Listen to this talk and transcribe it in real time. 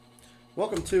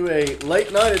Welcome to a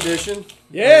late night edition.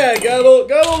 Yeah, got a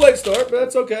little late start, but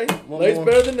that's okay. Late's more.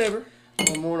 better than never.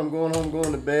 One morning, I'm going home,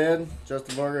 going to bed.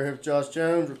 Justin Varga here with Josh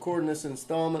Jones, recording this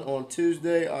installment on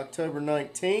Tuesday, October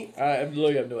 19th. I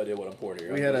really have no idea what I'm pouring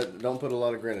here. Don't put a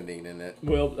lot of grenadine in it.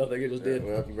 Well, I think it just did.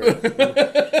 Well,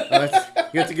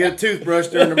 you have to get a toothbrush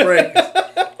during the break.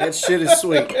 That shit is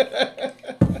sweet.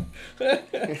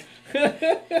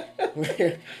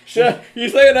 You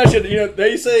saying I should?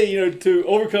 They say to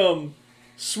overcome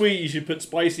sweet, you should put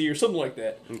spicy or something like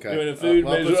that. Okay. In food,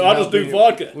 I'll just do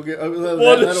vodka.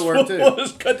 That'll work too. We'll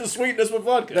just cut the sweetness with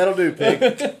vodka. That'll do, pig.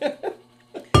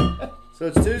 So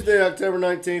it's Tuesday, October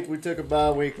 19th. We took a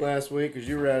bye week last week because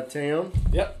you were out of town.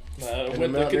 Yep.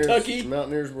 Went to Kentucky,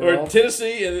 Mountaineers were off.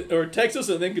 Tennessee, or Texas,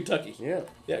 and then Kentucky. Yeah.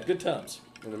 Yeah, good times.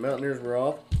 And the Mountaineers were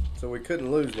off, so we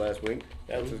couldn't lose last week.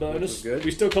 That was a bonus. Which was good.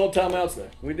 We still called timeouts though.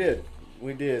 We did.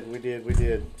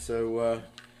 So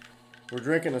we're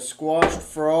drinking a squashed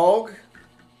frog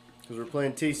because we're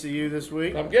playing TCU this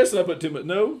week. I'm guessing I put too much.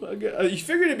 No, you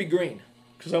figured it'd be green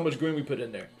because how much green we put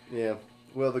in there. Yeah.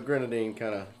 Well, the grenadine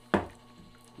kind of.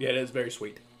 Yeah, it is very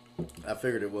sweet. I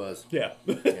figured it was. Yeah.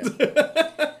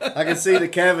 I can see the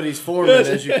cavities forming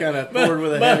as you kind of poured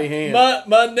with a heavy hand.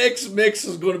 My next mix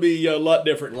is going to be a lot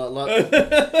different. Lot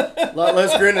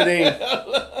less grenadine.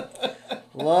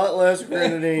 Lot less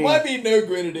grenadine. Might be no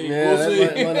grenadine. Yeah, we'll see.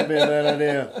 Might have been a bad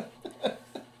idea.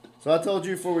 So I told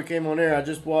you before we came on air, I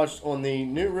just watched on the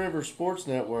New River Sports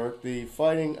Network the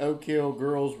Fighting Oak Hill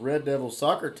Girls Red Devil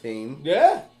soccer team.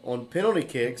 Yeah. On penalty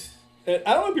kicks. And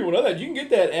I don't know if people know that. You can get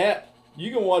that app.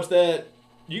 You can watch that.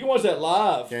 You can watch that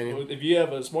live if you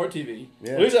have a smart TV.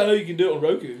 Yeah. At least I know you can do it on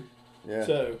Roku. Yeah.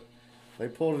 So they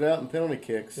pulled it out in penalty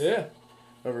kicks. Yeah.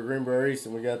 Over Greenbrier East,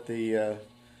 and we got the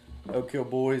Oak Hill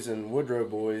boys and Woodrow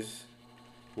boys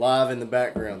live in the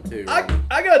background too. Right?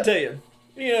 I gotta tell you,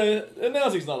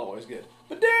 announcing's not always good,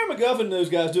 but Darren McGuffin and those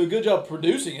guys do a good job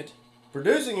producing it.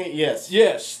 Producing it, yes.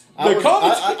 Yes. I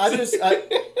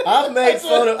have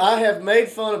made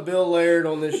fun of Bill Laird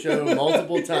on this show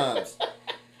multiple times.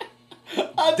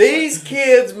 These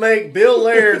kids make Bill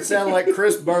Laird sound like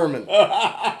Chris Berman.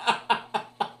 Not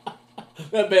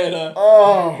bad, huh?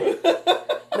 Oh.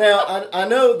 Now, I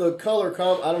know the color I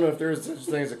don't know if there's such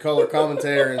thing as a color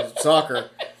commentator in soccer,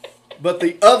 but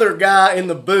the other guy in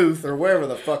the booth, or wherever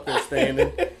the fuck they're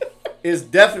standing, is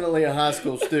definitely a high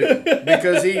school student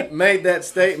because he made that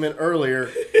statement earlier,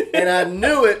 and I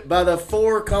knew it by the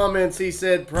 4 comments he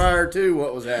said prior to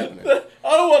what was happening. The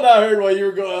other one I heard while you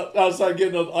were going outside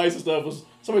getting on the ice and stuff was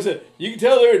somebody said, you can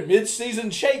tell they're in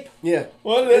mid-season shape. Yeah.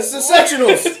 What it's the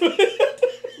sectionals.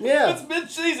 Yeah. What's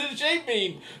mid-season shape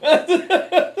mean?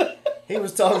 He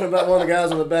was talking about one of the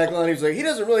guys on the back line. He was like, he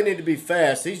doesn't really need to be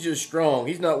fast. He's just strong.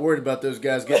 He's not worried about those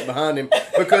guys getting behind him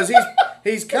because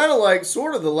he's kind of like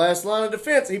sort of the last line of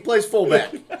defense. He plays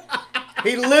fullback.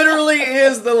 He literally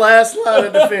is the last line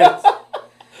of defense.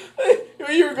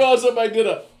 You were going, somebody did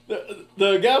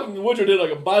the guy from Woodrow did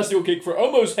like a bicycle kick for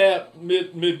almost half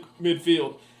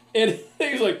midfield. And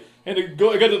he was like, and I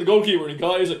got to the goalkeeper and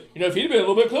he's like, if he'd been a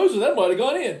little bit closer, that might have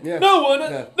gone in. Yeah. No,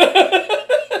 wouldn't it?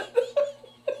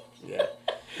 Yeah.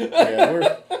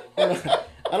 Yeah, I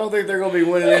don't think they're going to be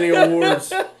winning any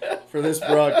awards for this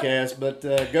broadcast, but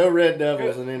go Red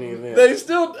Devils in any event. They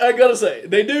still, I gotta say,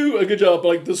 they do a good job.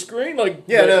 Like the screen, they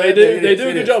do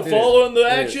a good job following the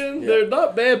action. They're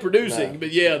not bad producing,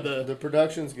 but the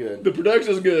production's good. The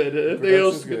production's good. Everything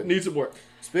else needs some work.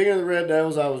 Speaking of the Red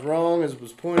Devils, I was wrong, as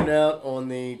was pointed out on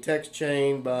the text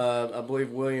chain by, I believe,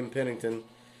 William Pennington.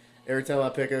 Every time I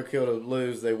pick Oak Hill to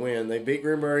lose, they win. They beat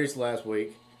Greenbrier East last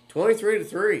week,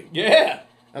 23-3. Yeah.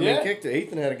 I mean,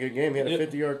 Ethan had a good game. He had a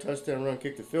 50-yard touchdown run,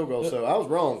 kicked a field goal, so I was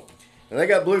wrong. And they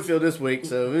got Bluefield this week,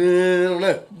 so I don't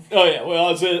know. Oh, yeah. Well,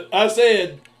 I think I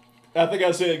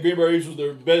said Greenbrier East was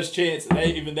their best chance, and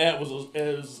even that was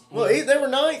they were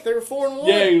ninth. They were 4-1.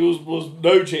 Yeah, it was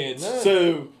no chance. No.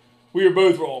 So we were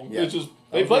both wrong. Yeah. It's just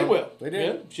they played well. They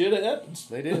did. Yeah, shit happens.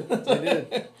 They did.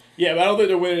 Yeah, but I don't think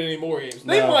they're winning any more games.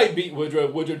 They might beat Woodrow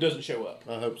if Woodrow doesn't show up.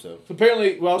 I hope so. So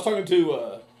apparently, I was talking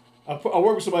to I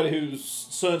work with somebody whose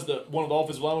son's one of the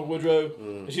offensive linemen with Woodrow,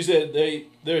 and she said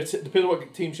depending on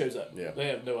what team shows up. Yeah. They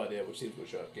have no idea which team's going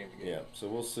to show up game to game. Yeah, so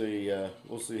we'll see how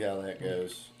that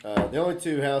goes. The only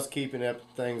 2 housekeeping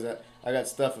things I got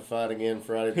stuffified again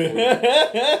Friday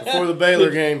before the Baylor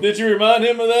game. Did you remind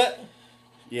him of that?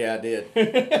 Yeah, I did.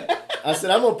 I said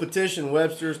I'm gonna petition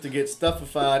Webster's to get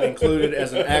stuffified included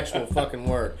as an actual fucking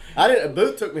word.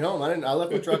 Booth took me home. I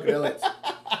left my truck at Elliott's.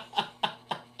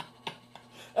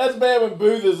 That's bad when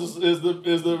Booth is the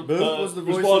Booth was the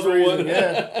voice of responsible reason. one.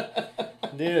 Yeah,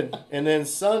 did. And then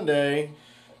Sunday,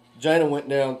 Jana went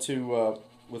down to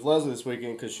with Leslie this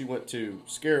weekend because she went to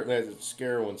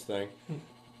Scarowinds thing.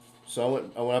 So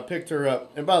when I picked her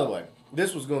up, and by the way,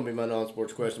 this was going to be my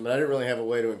non-sports question, but I didn't really have a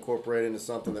way to incorporate it into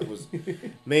something that was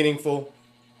meaningful.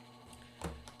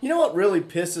 You know what really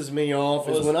pisses me off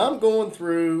is when I'm going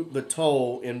through the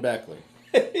toll in Beckley.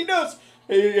 He knows.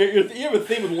 You have a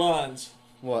thing with lines.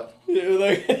 What?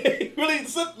 Like, really,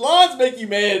 lines make you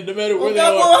mad no matter where they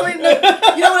are. Well, I mean,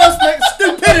 you know what else makes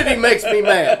stupidity makes me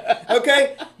mad?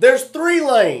 Okay, there's 3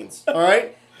 lanes. All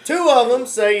right, 2 of them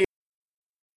say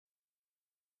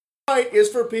right is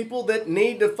for people that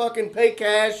need to fucking pay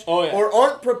cash or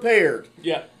aren't prepared.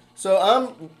 Yeah. So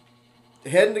I'm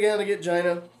heading down to get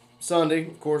Jaina Sunday,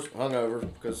 of course, hungover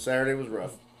because Saturday was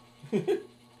rough.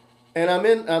 And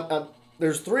I'm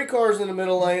there's 3 cars in the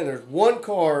middle lane, and there's 1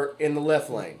 car in the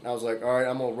left lane. I was like, all right,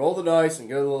 I'm going to roll the dice and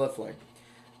go to the left lane.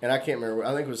 And I can't remember.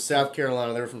 I think it was South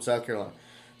Carolina. They were from South Carolina.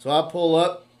 So I pull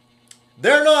up.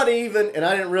 They're not even, and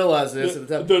I didn't realize this at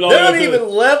the time, they're not even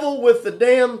level with the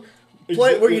damn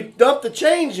plate where you dump the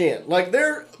change in. Like,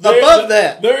 they're above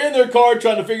that. They're in their car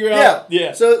trying to figure out.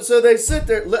 Yeah. So they sit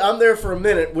there. I'm there for a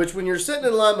minute, which when you're sitting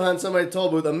in line behind somebody at the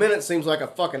toll booth, a minute seems like a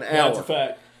fucking hour. That's a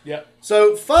fact. Yeah.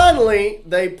 So finally,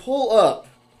 they pull up.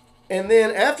 And then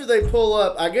after they pull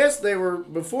up, I guess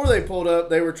before they pulled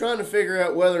up, they were trying to figure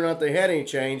out whether or not they had any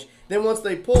change. Then once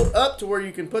they pulled up to where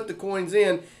you can put the coins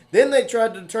in, then they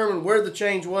tried to determine where the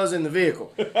change was in the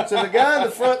vehicle. So the guy in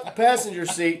the front passenger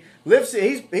seat lifts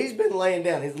it. He's been laying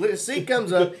down. His seat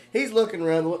comes up. He's looking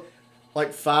around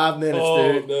like 5 minutes,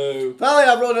 dude. No. Finally,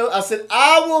 I wrote it. I said,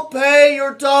 I will pay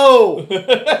your toll.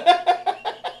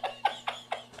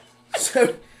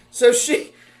 So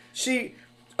she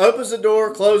opens the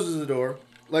door, closes the door.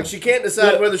 Like, she can't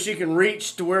decide whether she can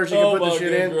reach to where she can put the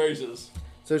shit in. Gracious.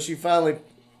 So she finally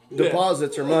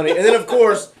deposits her money. And then, of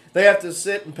course, they have to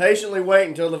sit and patiently wait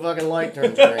until the fucking light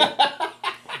turns green.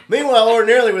 Meanwhile,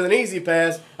 ordinarily with an Easy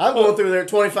Pass, I'm going through there at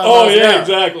 25 miles an hour. Oh, yeah,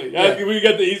 exactly. Yeah. We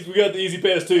got the Easy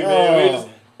Pass, too, man.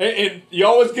 And you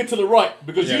always get to the right,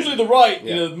 because usually the right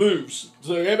moves.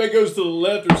 So everybody goes to the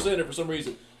left or center for some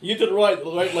reason. You get to the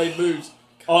right lane moves.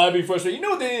 Oh, that'd be frustrating. You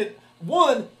know what they did?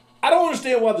 One, I don't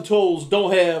understand why the tolls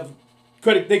don't have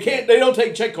credit. They don't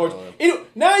take check cards.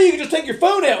 Now you can just take your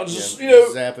phone out and just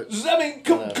zap it. I mean,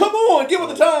 come on, get with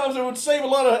the times. It would save a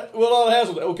lot of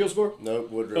hassle. Oh, kill score?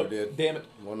 Nope, Woodrow did. Damn it.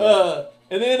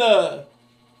 And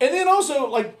then also,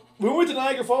 like, when we went to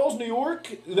Niagara Falls, New York,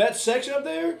 that section up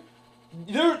there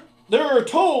are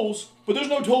tolls, but there's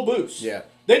no toll booths. Yeah.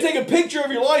 They take a picture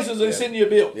of your license and they send you a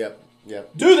bill. Yep.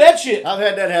 Do that shit. I've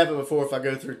had that happen before. If I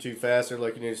go through too fast, they're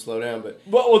like, you need to slow down. But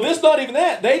well, this not even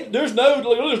that. There's no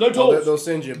tolls. They'll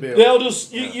send you a bill. They'll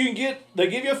just you can they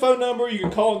give you a phone number. You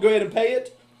can call and go ahead and pay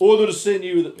it, or they'll just send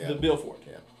you the bill for it.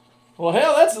 Yeah. Well,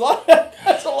 hell, that's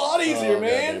a lot easier,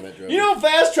 man. You know how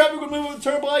fast traffic would move with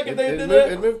the turnpike if they did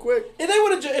that. It moved quick.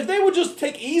 If they would just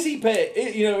take Easy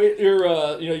Pay,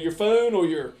 your phone or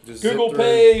your just Google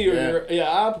Pay or your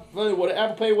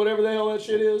Apple Pay, whatever the hell that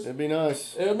shit is. It'd be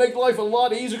nice. It would make life a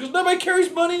lot easier because nobody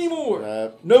carries money anymore.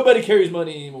 Nope. Nobody carries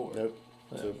money anymore. Nope.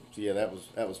 So yeah, that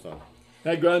was fun.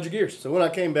 That grinds your gears. So when I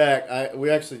came back, I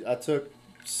took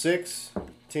 6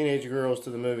 teenage girls to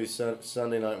the movies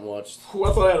Sunday night and watched. Ooh,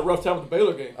 I thought I had a rough time with the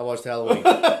Baylor game. I watched Halloween.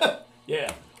 Yeah.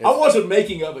 I watched a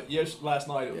making of it last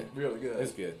night. It was really good.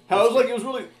 It's good. It was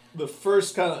really the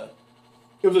first kind of.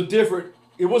 It was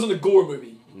it wasn't a gore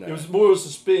movie. No. It was more of a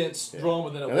suspense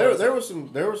drama than it was. There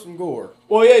was some gore.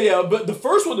 Well, yeah, but the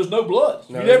first one there's no blood.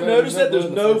 You never noticed that? There's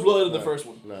no blood in the first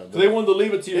one. No. So they wanted to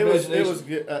leave it to your imagination. It was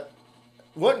good.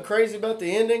 Wasn't crazy about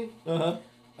the ending.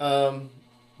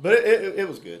 But it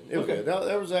was good. It was good.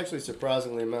 There was actually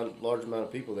surprisingly large amount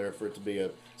of people there for it to be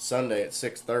a Sunday at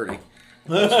 6:30.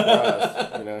 I was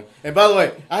surprised, And by the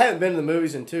way, I haven't been to the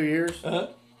movies in 2 years.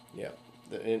 Yeah,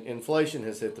 inflation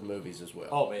has hit the movies as well.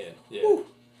 Oh man,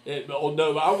 yeah.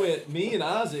 No, I went. Me and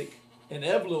Isaac and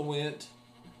Evelyn went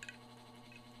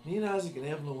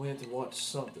to watch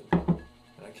something, and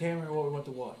I can't remember what we went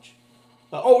to watch.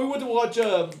 We went to watch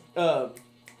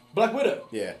Black Widow.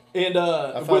 Yeah. And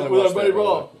with our buddy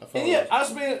Rob. And there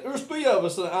was 3 of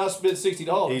us, and I spent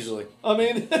 $60. Easily. I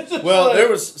mean, there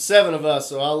was 7 of us,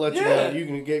 so I'll let you know. You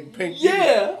can get pink.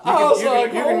 Yeah. I was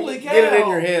like, holy cow. Get it in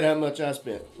your head how much I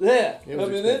spent. Yeah.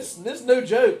 It's no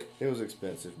joke. It was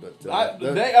expensive, but I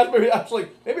was like,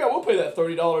 maybe I will pay that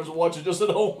 $30 and watch it just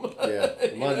at home. Yeah.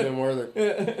 It might have been worth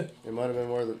it. It might have been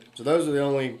worth it. So those are the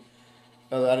only.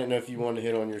 I didn't know if you wanted to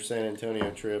hit on your San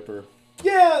Antonio trip or.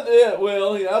 Yeah.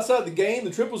 Well, outside the game,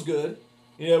 the trip was good.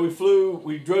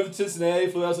 We drove to Cincinnati,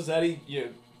 flew out to Cincinnati.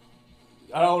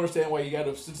 I don't understand why you got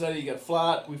to Cincinnati. You got to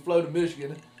fly. We flew to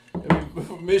Michigan, and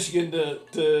from Michigan to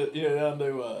down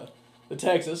to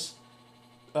Texas.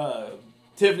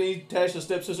 Tiffany, Tasha's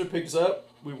stepsister, picked us up.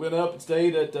 We went up and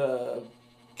stayed at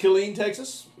Killeen,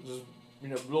 Texas, which is a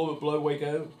little bit below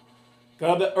Waco. Got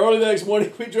up that early the next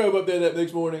morning. We drove up there that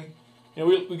next morning.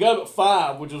 We got up at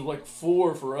 5, which was like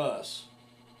 4 for us.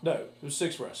 No, it was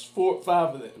 6 for us. 5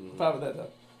 at that time.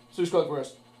 6 o'clock for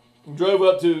us. We drove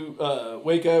up to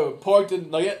Waco and parked in.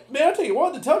 Man, I tell you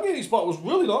what, the tailgating spot was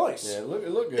really nice. Yeah, it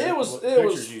looked good. It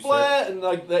was flat and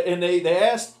they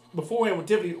asked beforehand when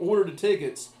Tiffany ordered the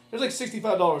tickets. It was like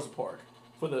 $65 a park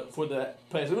for that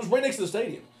pass. It was right next to the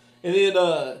stadium. And then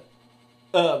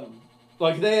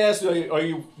they asked, are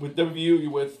you with WVU?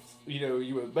 You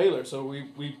with Baylor? So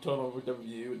we told them with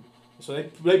WVU. And so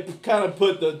they kind of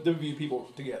put the WVU people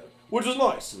together, which was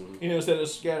nice. Mm-hmm. Instead of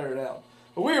scattering it out.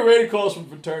 But we were ready to call some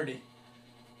fraternity,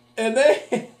 and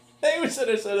they would set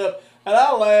up, and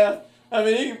I laughed. I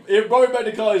mean, it brought me back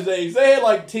to college days. They had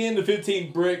like 10 to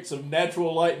 15 bricks of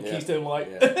natural light and Keystone Light.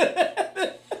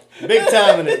 Yeah. Big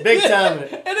time in it.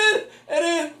 And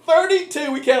then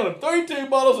 32, we counted them, 32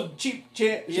 bottles of cheap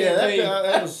champagne. Yeah,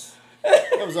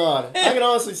 that was odd. I can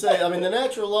honestly say, I mean, the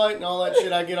natural light and all that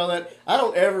shit, I get all that. I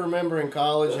don't ever remember in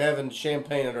college having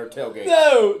champagne at our tailgate.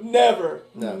 No, never.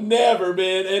 No. Never,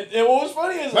 man. And what was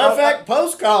funny is... Matter of fact,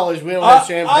 post-college, we don't have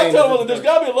champagne. I told them there's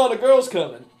got to be a lot of girls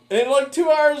coming. And like 2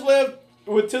 hours left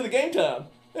to the game time.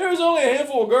 There was only a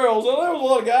handful of girls. And there was a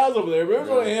lot of guys over there, but there was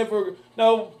only a handful of...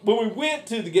 Now, when we went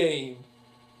to the game,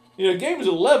 the game was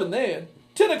 11 then.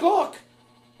 10 o'clock.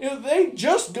 They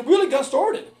just really got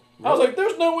started. I was like,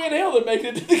 there's no way in hell they're making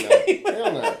it to the game.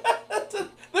 Hell no.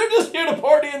 They're just here to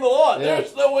party in the lot. Yeah.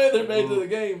 There's no way they're making it to the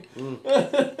game.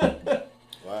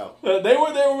 Wow. They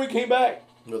were there when we came back.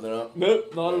 No, they're not?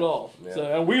 Nope, not at all. Yeah. So,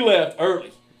 and we left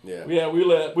early. Yeah. Yeah, we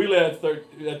left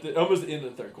almost the end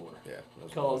of the third quarter. Yeah.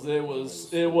 Because it was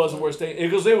the worst day.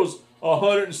 Because it was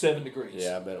 107 degrees.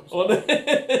 Yeah, I bet it was. On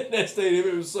that stadium,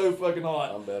 it was so fucking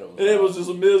hot. I bet it was. And it was just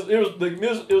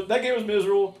that game was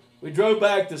miserable. We drove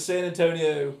back to San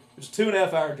Antonio. It was a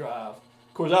 2.5-hour drive.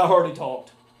 Of course, I hardly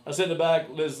talked. I sat in the back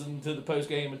listening to the post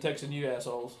game and texting you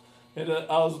assholes. And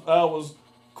I was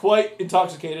quite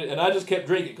intoxicated, and I just kept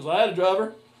drinking because I had a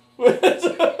driver.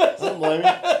 I don't blame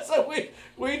you. So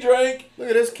we drank. Look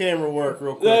at this camera work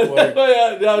real quick.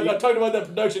 I talked about that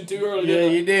production too early. Yeah,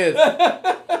 you did.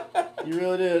 You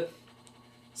really did.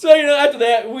 So after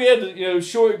that, we had the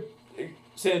short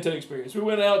San Antonio experience. We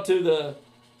went out to the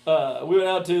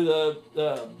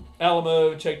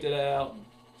Alamo, checked it out.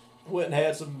 Went and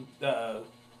had some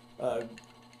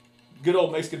good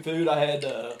old Mexican food. I had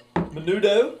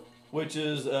menudo, which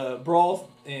is broth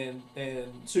and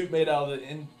soup made out of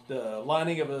the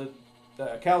lining of a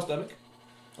cow stomach.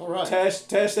 All right. Tash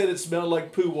said it smelled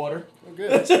like poo water. Oh,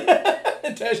 good.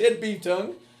 Tash had beef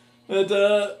tongue, but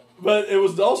it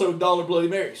was also $1 Bloody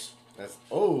Marys. I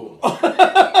thought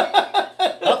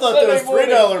those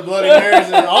 $3 Bloody Marys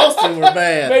in Austin were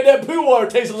bad. Made that poo water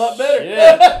taste a lot better.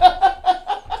 Yeah.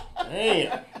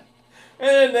 Damn. And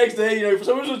then next day,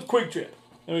 so it was a quick trip.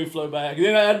 And we flew back. And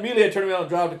then I immediately had to turn around and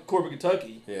drive to Corbin,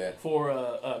 Kentucky for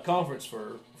a conference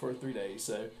for 3 days.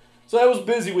 So that was a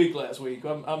busy week last week.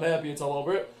 I'm happy it's all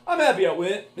over. I'm happy I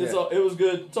went. It was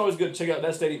good. It's always good to check out.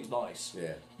 That stadium's nice.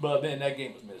 Yeah. But, man, that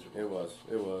game was miserable.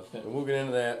 It was. Yeah. And we'll get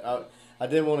into that. I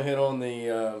did want to hit on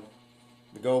the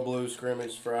Gold Blue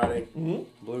scrimmage Friday.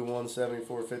 Mm-hmm. Blue won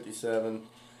 74-57.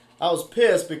 I was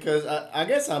pissed because I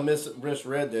guess I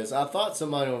misread this. I thought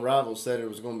somebody on Rivals said it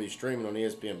was going to be streaming on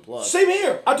ESPN Plus. Same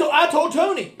here. I told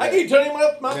Tony. Yeah. I gave Tony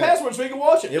my password so he could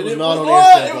watch it. It was not on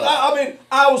ESPN Plus.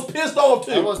 I was pissed off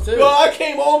too. I was too. Well, I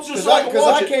came home just so I could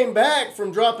watch it. Because I came back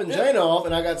from dropping Jane off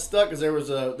and I got stuck because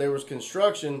there was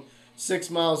construction 6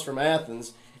 miles from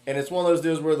Athens. And it's one of those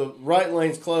deals where the right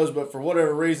lane's closed, but for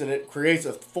whatever reason, it creates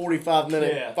a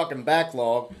 45-minute fucking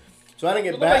backlog. So I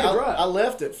didn't get back. I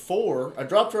left at 4. I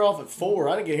dropped her off at 4.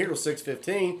 I didn't get here till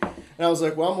 6:15. And I was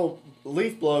like, well, I'm going to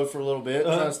leaf blow for a little bit,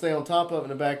 trying to stay on top of it in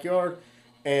the backyard.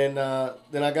 And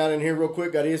then I got in here real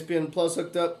quick, got ESPN Plus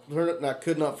hooked up, and I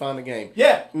could not find the game.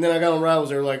 Yeah. And then I got on Rivals.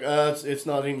 They were like, it's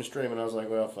not even streaming. I was like,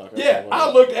 well, fuck. Yeah,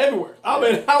 I looked everywhere. I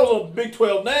was on Big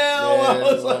 12 now. Yeah,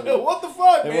 I was like, what the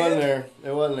fuck, man?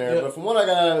 It wasn't there. Yep. But from what I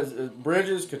got,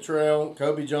 Bridges, Cottrell,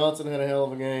 Kobe Johnson had a hell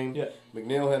of a game. Yeah.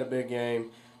 McNeil had a big game.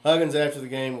 Huggins after the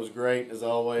game was great, as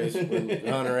always. When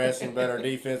Hunter asked him about our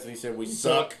defense, and he said, we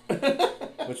suck,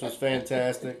 which was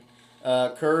fantastic.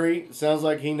 Curry, sounds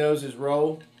like he knows his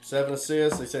role. 7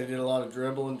 assists. They said he did a lot of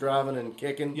dribbling, driving, and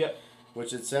kicking. Yep.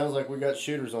 Which it sounds like we got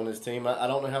shooters on this team. I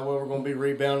don't know how well we're going to be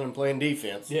rebounding and playing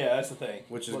defense. Yeah, that's the thing.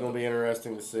 Which is going to be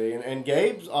interesting to see. And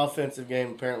Gabe's offensive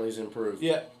game apparently has improved.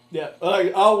 Yeah. Yeah,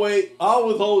 I'll wait. I'll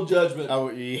withhold judgment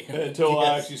Yeah. until I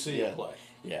Yes. actually see Yeah. him play.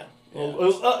 Yeah.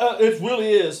 Well, it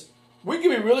really is. We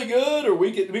could be really good, or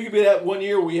we could be that one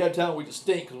year where we have time we just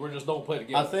stink because we're just don't play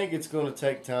together. I think it's going to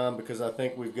take time because I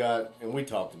think we've got, and we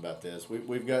talked about this.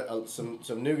 We've got some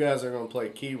new guys that are going to play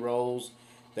key roles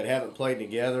that haven't played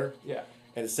together. Yeah.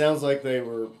 And it sounds like they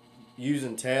were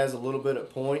using Taz a little bit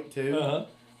at point too.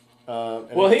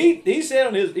 Well, he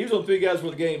said he was on 3 Guys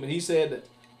for the Game, and he said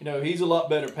that he's a lot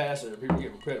better passer than people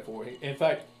give him credit for. In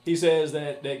fact, he says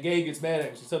that Gabe gets mad at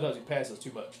him. So sometimes he passes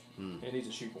too much and needs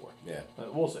to shoot more. Yeah.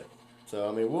 We'll see. So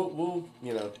I mean, we'll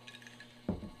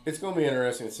it's going to be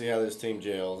interesting to see how this team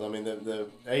gels. I mean, the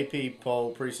AP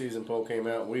poll, preseason poll came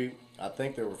out, and I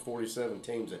think there were 47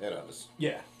 teams ahead of us.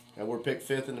 Yeah. And we're picked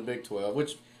 5th in the Big 12,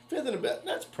 which 5th in the Big,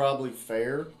 that's probably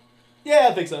fair. Yeah,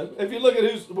 I think so. If you look at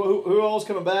who all's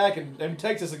coming back, and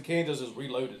Texas and Kansas is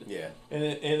reloaded. Yeah. And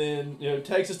then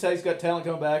Texas Tech's got talent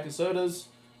coming back, and so does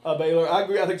Baylor. I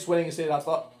agree. I think Swing said I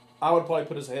thought I would probably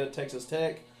put us ahead of Texas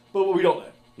Tech, but we don't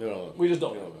know. No. We just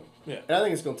don't know. Yeah. Yeah. And I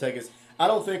think it's going to take us. I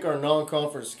don't think our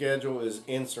non-conference schedule is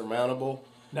insurmountable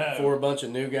No. for a bunch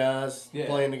of new guys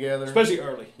playing together. Especially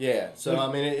early. Yeah. So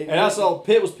I mean, I saw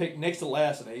Pitt was picked next to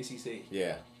last in the ACC.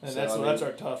 Yeah. And so, that's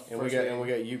our tough. And first we game.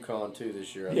 got UConn too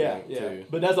this year. I think, too.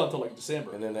 But that's not until like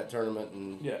December. And then that tournament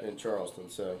in Charleston.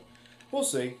 So we'll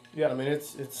see. Yeah. I mean,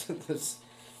 it's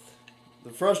the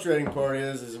frustrating part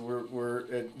is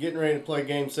we're getting ready to play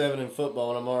Game 7 in football,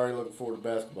 and I'm already looking forward to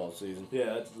basketball season. Yeah,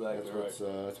 that's exactly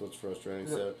right. That's what's frustrating.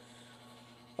 Yeah. So,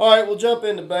 all right, we'll jump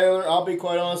into Baylor. I'll be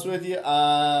quite honest with you.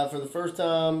 For the first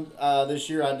time this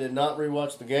year, I did not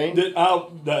rewatch the game. No,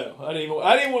 I didn't even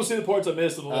want to see the parts I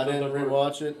missed. I didn't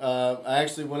rewatch it. I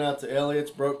actually went out to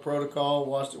Elliott's, broke protocol,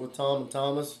 watched it with Tom and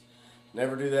Thomas.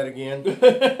 Never do that again.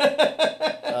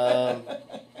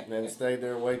 And stayed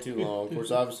there way too long. Of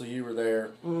course, obviously you were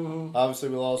there. Mm-hmm. Obviously,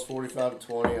 we lost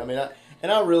 45-20. I mean,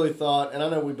 I really thought, and I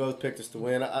know we both picked us to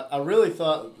win. I really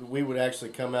thought we would actually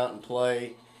come out and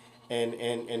play,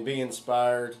 and be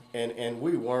inspired, and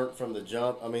we weren't from the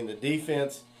jump. I mean, the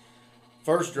defense,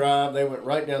 first drive, they went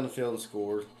right down the field and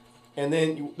scored, and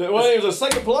then it was a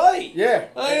second play. Yeah,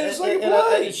 it was a second and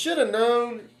play. I should have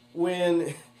known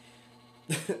when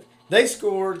they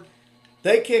scored.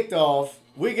 They kicked off.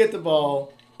 We get the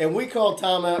ball. And we called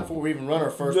timeout before we even run our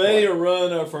first play. They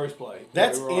run our first play.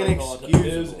 That's inexcusable. It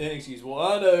is inexcusable.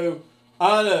 I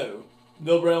know.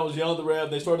 Bill Brown was yelling at the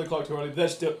ref. They started the clock too early. But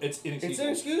that's still, it's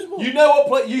inexcusable. It's inexcusable. You know what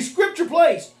play. You script your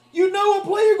plays. You know what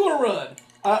play you're going to run.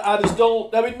 I just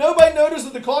don't. I mean, nobody noticed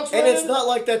that the clock's running. And it's not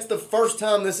like that's the first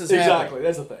time this has happened. Exactly.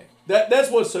 That's the thing.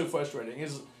 That's what's so frustrating.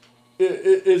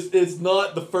 It's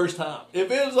not the first time.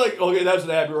 If it was like, okay, that's an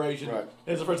aberration. Right.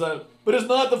 It's the first time. But it's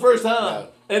not the first time. No.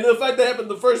 And the fact that happened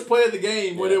the first play of the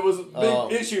game when it was a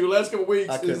big issue the last couple of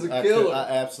weeks is a killer. I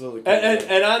absolutely couldn't.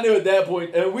 And I knew at that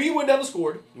point, and we went down and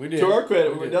scored. We did. To our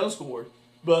credit, we went down and scored.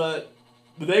 But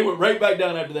they went right back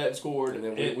down after that and scored. And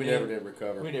then we never did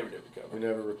recover. We never did recover. We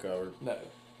never recovered. No.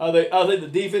 I think the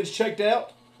defense checked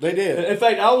out. They did. In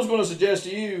fact, I was going to suggest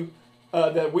to you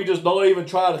that we just don't even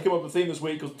try to come up with a theme this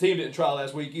week because the team didn't try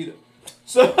last week either.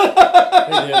 So they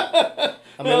did.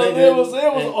 I mean, they did. It was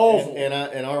awful.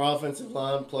 And our offensive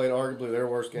line played arguably their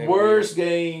worst game. Worst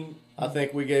game. I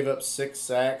think we gave up 6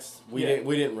 sacks. We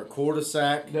didn't record a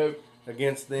sack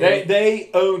against them. They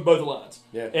owned both the lines.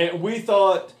 Yeah. And we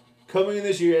thought coming in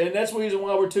this year, and that's the reason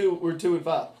why we're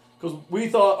 2-5, because we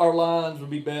thought our lines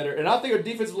would be better. And I think our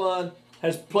defensive line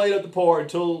has played up to par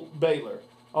until Baylor.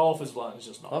 Our offensive line is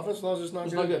just not. Offensive line is just not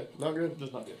good. Not good. Not good.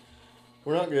 Just not good.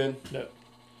 We're not good. No.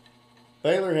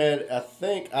 Baylor had, I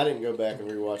think, I didn't go back and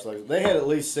rewatch. They had at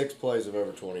least 6 plays of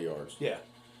over 20 yards. Yeah.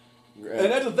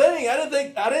 And that's the thing.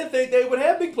 I didn't think they would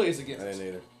have big plays against us. I didn't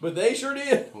either. But they sure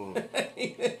did. And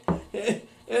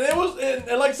it was,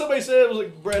 and like somebody said, it was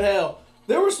like Brett Howe.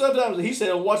 There were sometimes that he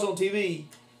said, watch on TV,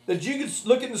 that you could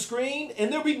look in the screen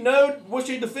and there'd be no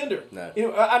Wishy defender. No.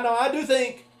 I do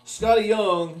think Scotty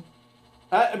Young.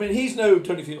 I mean, he's no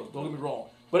Tony Fields. Don't get me wrong,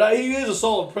 but he is a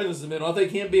solid presence in the middle. I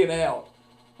think him being out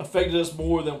affected us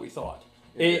more than we thought.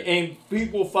 And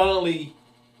people finally,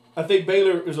 I think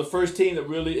Baylor is the first team that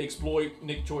really exploit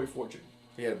Nick Choi fortune.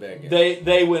 He had a bad game.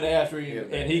 They went after him,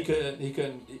 and he couldn't. He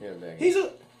had a bad game.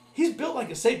 He's built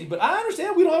like a safety, but I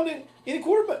understand we don't have any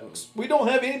quarterbacks. We don't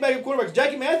have any backup quarterbacks.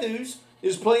 Jackie Matthews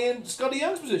is playing Scotty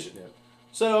Young's position. Yeah.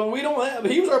 So we don't have.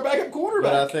 He was our backup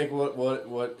quarterback. But I think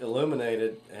what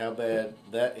illuminated how bad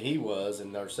that he was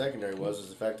and our secondary was is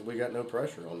the fact that we got no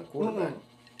pressure on the quarterback.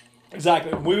 Mm-hmm.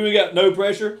 Exactly. We got no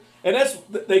pressure, and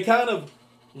they kind of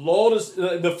lulled us.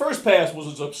 The first pass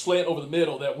was a slant over the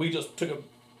middle that we just took a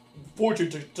Fortune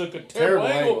took a terrible Terrible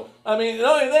angle. angle. I mean,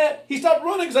 not only that, he stopped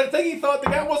running because I think he thought the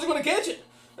guy wasn't going to catch it.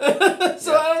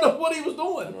 So I don't know what he was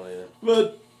doing. I don't either.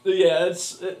 But yeah,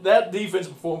 that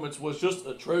defensive performance was just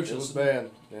atrocious. It was bad.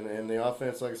 And the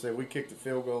offense, like I said, we kicked the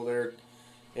field goal there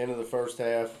into the first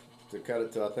half to cut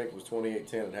it to, I think it was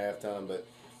 28-10 at halftime.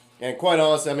 And quite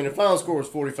honestly, I mean, the final score was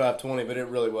 45-20, but it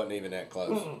really wasn't even that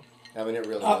close. I mean, it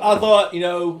really wasn't. I thought,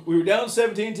 we were down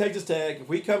 17 Texas Tech. If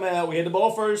we come out, we had the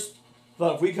ball first.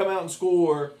 Thought if we come out and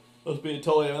score, let's be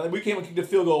totally. I think we came and kicked the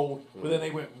field goal, but then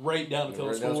they went right down the field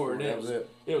and scored. That was it.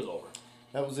 It was over.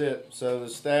 That was it. So the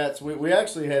stats, we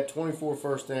actually had 24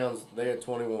 first downs. They had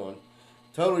 21.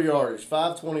 Total yardage,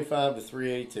 525 to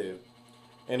 382.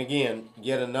 And again,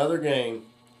 yet another game.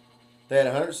 They had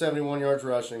 171 yards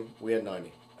rushing. We had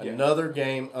 90. Yeah. Another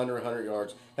game under 100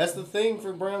 yards. That's the thing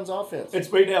for Brown's offense. It's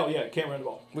right now, can't run the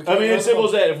ball. I mean, it's simple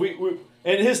as that. If we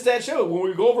and his stats show when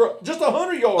we go over just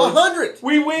 100 yards, 100.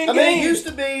 we win I games. mean, it used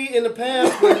to be in the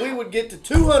past when we would get to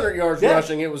 200 yards Yeah.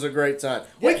 rushing, it was a great time.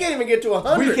 We Yeah. can't even get to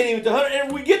 100. We can't even get to 100, and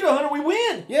if we get to 100, we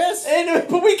win. Yes.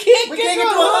 But we can't We get can't to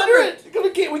get to 100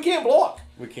 because we can't block.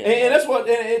 We can't. And that's what.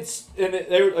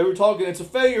 They were talking. It's a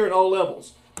failure at all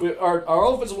levels. Our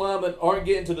offensive linemen aren't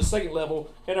getting to the second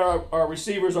level, and our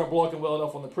receivers aren't blocking well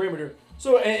enough on the perimeter.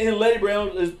 So, and Letty Brown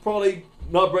is probably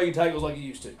not breaking tackles like he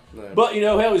used to. No. But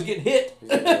hell, he's getting hit. He's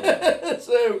getting hit.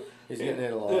 So He's getting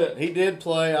hit a lot. Yeah. He did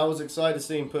play. I was excited to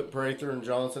see him put Prather and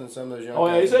Johnson and some of those young Oh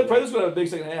yeah, he guys said in. Prather's going to have a big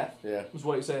second half. Yeah. That's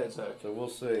what he said. So So we'll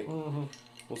see. mm-hmm.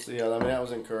 We'll see how. I mean, that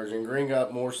was encouraging. Green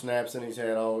got more snaps than he's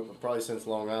had probably since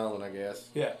Long Island, I guess.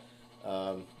 yeah,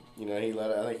 I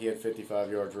think he had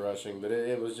 55 yards rushing, but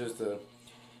it was just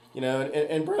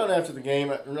and Brown after the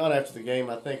game, not after the game,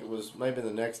 I think it was maybe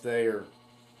the next day or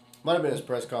might have been his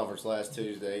press conference last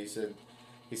Tuesday. He said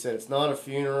it's not a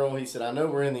funeral. He said, I know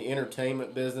we're in the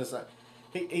entertainment business.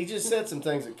 He just said some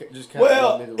things that just kind of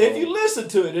well, rubbed me the if wrong you listen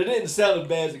to it, it didn't sound as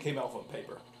bad as it came out on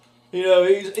paper. He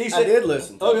said, I did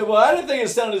listen to okay, it. well, I didn't think it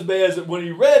sounded as bad as when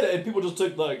he read it and people just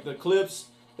took like the clips.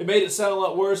 It made it sound a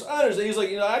lot worse. I understand.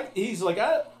 He's like,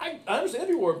 I understand if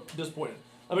you were disappointed.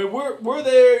 I mean, we're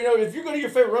there. If you go to your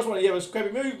favorite restaurant and you have a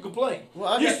crappy meal, you can complain.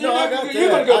 Well, I You're got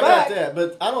gonna go back. that,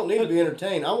 but I don't need to be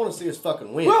entertained. I want to see us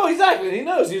fucking win. Well, exactly. He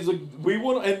knows. He's like, we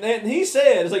want, and he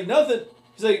said, it's like nothing.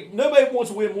 He's like, nobody wants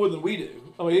to win more than we do.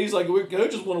 I mean, he's like, we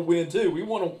just want to win too. We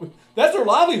want to. That's their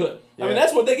livelihood. I mean, Yeah.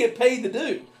 that's what they get paid to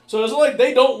do. So it's like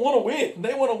they don't want to win.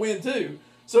 They want to win too.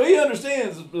 So he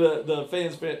understands the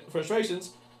fans'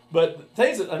 frustrations. But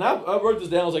things, and I wrote this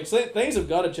down. I was like, things have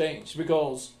got to change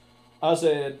because I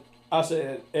said,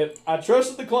 if I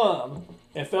trusted the climb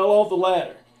and fell off the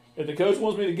ladder, if the coach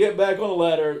wants me to get back on the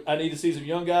ladder, I need to see some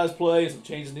young guys play and some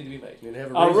changes need to be made. You need to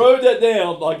have a I reason. wrote that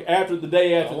down like after the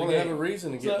day I after the want to have a game.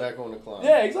 reason to get back on the climb.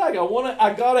 Yeah, exactly.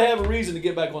 I gotta have a reason to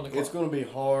get back on the climb. It's going to be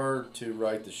hard to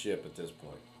right the ship at this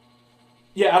point.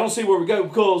 Yeah, I don't see where we go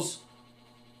because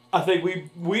I think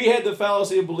we had the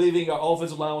fallacy of believing our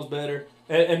offensive line was better.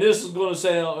 And this is going to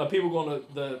sound, people are going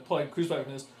to play crucify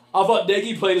from this. I thought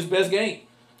Deggy played his best game.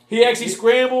 He actually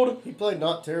scrambled. He played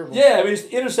not terrible. Yeah, I mean, his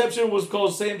interception was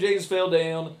because Sam James fell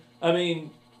down. I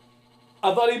mean,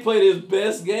 I thought he played his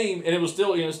best game, and it was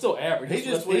still, still average. He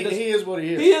is what he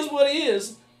is. He is what he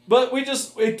is. But we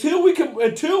just until we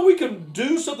can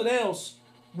do something else,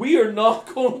 we are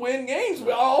not going to win games.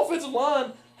 Our offensive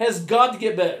line has got to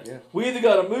get better. Yeah. We either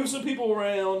got to move some people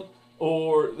around,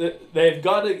 or they've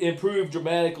got to improve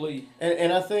dramatically.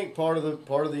 And I think part of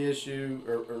the issue,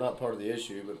 or not part of the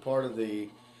issue, but part of the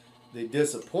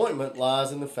disappointment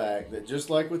lies in the fact that just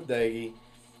like with Daggy,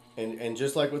 and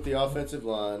just like with the offensive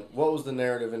line, what was the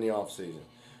narrative in the offseason?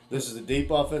 This is a deep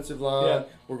offensive line. Yeah.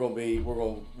 We're going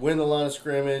to win the line of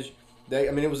scrimmage.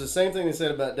 It was the same thing they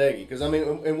said about Daggy. Because, I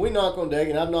mean, and we knock on Daggy,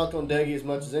 and I've knocked on Daggy as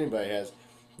much as anybody has.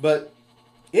 But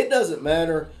it doesn't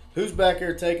matter who's back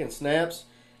there taking snaps.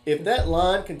 If that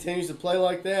line continues to play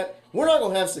like that, we're not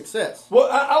going to have success. Well,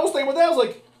 I was thinking about that. I was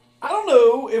like, I don't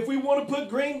know if we want to put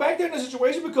Green back there in this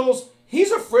situation because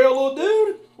he's a frail little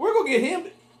dude. We're going to get him.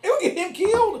 We'll get him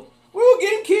killed. We will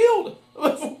get him killed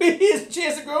if he has a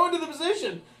chance to grow into the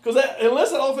position. Because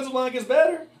unless that offensive line gets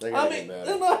better, Get better.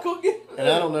 they're not going to get. And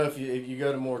I don't know if you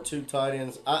go to more two tight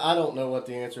ends. I don't know what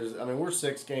the answer is. I mean, we're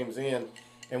 6 games in,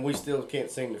 and we still can't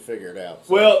seem to figure it out.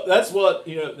 So. Well, that's what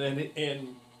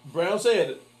and Brown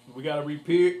said. We got to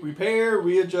repair,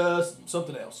 readjust,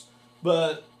 something else.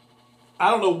 But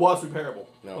I don't know what's repairable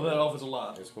on that offensive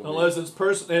line. Unless it's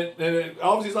and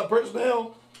obviously it's not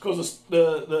personnel because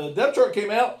the depth chart came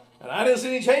out and I didn't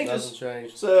see any changes. Doesn't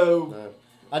change. So no.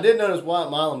 I did notice Wyatt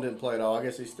Milam didn't play at all. I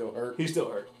guess he's still hurt. He's still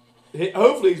hurt.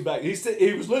 Hopefully he's back.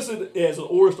 He was listed as an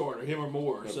or starter, him or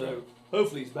Moore. Okay. So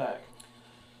hopefully he's back.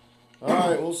 All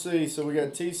right, we'll see. So we got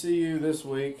TCU this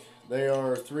week. They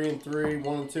are 3-3,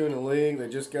 1-2 in the league. They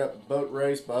just got boat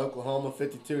raced by Oklahoma,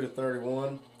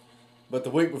 52-31. But the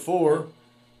week before,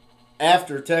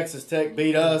 after Texas Tech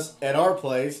beat us at our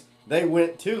place, they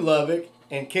went to Lubbock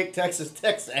and kicked Texas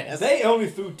Tech's ass. They only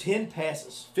threw 10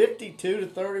 passes.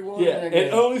 52-31. Yeah,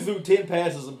 and only threw 10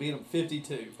 passes and beat them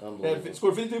 52. Unbelievable.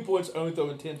 Scored 52 points, only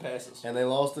throwing 10 passes. And they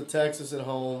lost to Texas at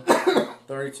home,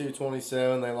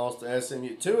 32-27. They lost to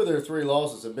SMU. 2 of their 3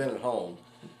 losses have been at home.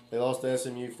 They lost to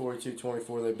SMU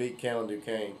 42-24. They beat Cal and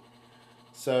Duquesne.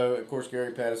 So, of course,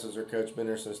 Gary Patterson's their coach, been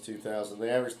there since 2000. They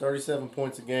average 37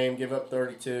 points a game, give up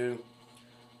 32,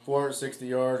 460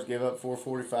 yards, give up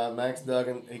 445. Max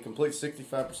Duggan, he completes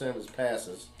 65% of his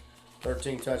passes.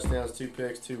 13 touchdowns, 2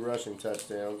 picks, 2 rushing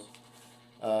touchdowns.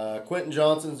 Quentin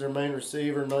Johnson's their main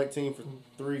receiver, 19 for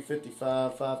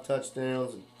 355, 5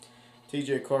 touchdowns. And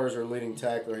T.J. Carter's their leading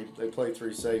tackler. They play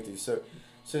 3 safeties. So,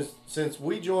 since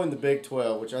we joined the Big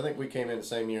 12, which I think we came in the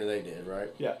same year they did, right?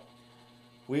 Yeah.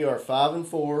 We are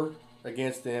 5-4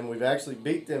 against them. We've actually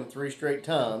beat them 3 straight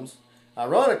times.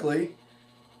 Ironically,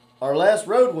 our last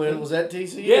road win was at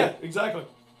TCU. Yeah, exactly.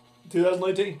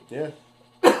 2019. Yeah.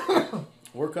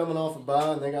 We're coming off a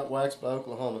bye, and they got waxed by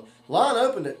Oklahoma. Line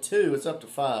opened at 2. It's up to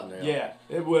 5 now. Yeah,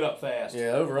 it went up fast.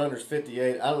 Yeah, over-under's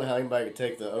 58. I don't know how anybody could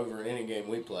take the over in any game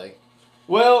we play.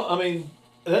 Well, I mean,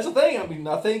 that's the thing. I mean,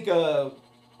 I think, I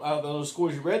don't know the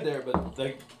scores you read there, but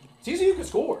TCU can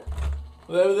score.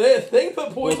 They can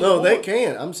put points Well, no, on the they board.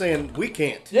 can. I'm saying we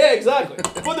can't. Yeah, exactly.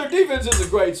 But their defense isn't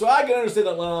great, so I can understand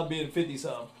that line being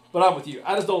 50-some. But I'm with you.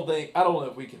 I just don't know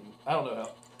if we can. I don't know how.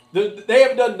 They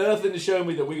haven't done nothing to show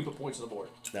me that we can put points on the board.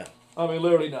 No. I mean,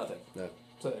 literally nothing. No.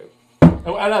 So,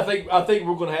 and I think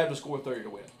we're going to have to score 30 to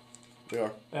win. We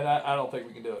are. And I don't think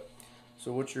we can do it.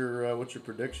 So what's your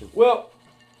prediction? Well,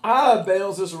 I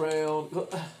bounce this around.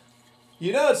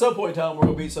 You know, at some point in time, we're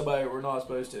going to beat somebody we're not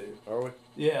supposed to. Are we?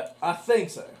 Yeah, I think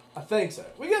so.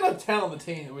 We got enough talent on the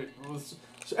team.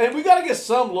 And we got to get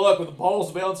some luck with the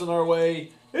balls bouncing our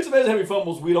way. It's amazing how many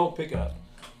fumbles we don't pick up.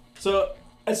 So,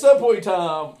 at some point in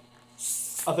time,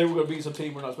 I think we're going to beat some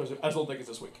team we're not supposed to. I just don't think it's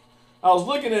this week. I was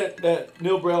looking at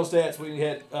Neil Brown stats when he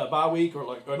had a bye week or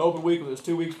like an open week where there's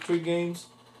 2 weeks between games,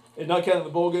 and not counting the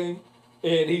bowl game.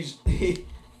 And he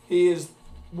is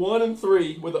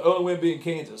 1-3 with the only win being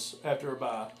Kansas after a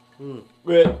bye. And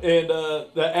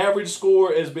the average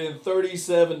score has been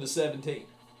 37-17.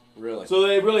 Really? So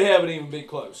they really haven't even been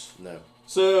close. No.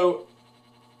 So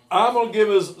I'm gonna give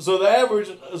us the average.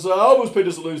 So I almost picked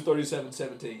us to lose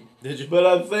 37-17. Did you? But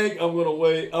I think I'm gonna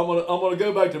wait. I'm gonna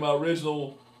go back to my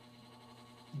original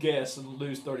guess and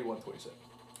lose 31-27.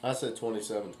 I said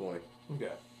 27-20.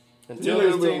 Okay.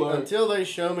 Until they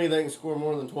show me they can score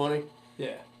more than 20,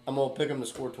 Yeah. I'm gonna pick them to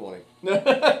score 20.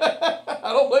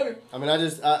 I don't blame you. I mean, I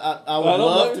would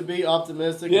love to be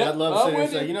optimistic. Yeah, and I'd love to I'm sit here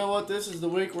and with say, you. you know what, this is the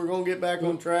week we're gonna get back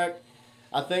on track.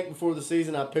 I think before the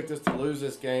season I picked us to lose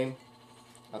this game.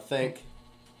 I think.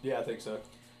 Yeah, I think so.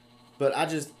 But I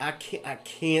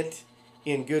can't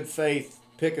in good faith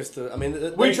pick us to. I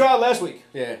mean, We tried last week.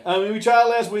 Yeah. I mean, we tried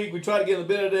last week. We tried to get the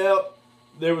benefit out.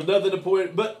 There was nothing to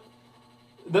point. But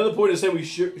another point to say we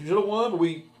should have won, but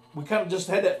we kind of just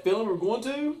had that feeling we were going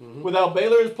to without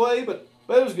Baylor's play. But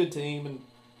Baylor's a good team, and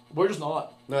we're just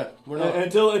not. No, we're not.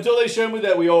 Until they show me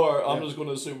that we are, I'm just going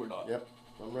to assume we're not. Yep,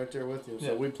 I'm right there with you. So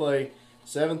Yeah. we play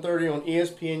 7:30 on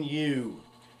ESPNU.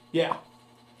 Yeah.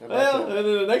 How about Well, that? and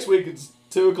then the next week it's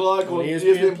 2 o'clock on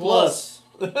ESPN Plus.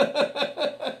 Boy,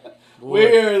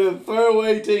 We are the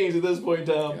throwaway teams at this point in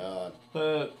time.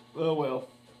 God. Oh well.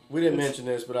 We didn't mention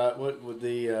this, but what with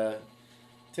the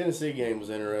Tennessee game was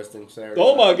interesting Saturday.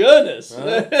 Oh my goodness.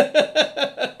 Huh?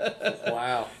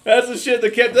 Wow. That's the shit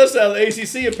that kept us out of the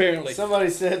ACC apparently. Somebody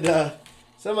said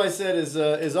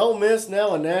is Ole Miss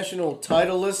now a national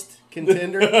titleist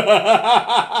contender?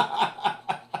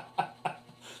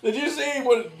 Did you see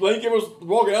when Lincoln was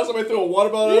walking out, somebody threw a water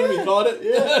bottle at him and he caught it?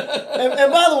 Yeah.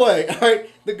 And by the way, all right,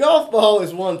 the golf ball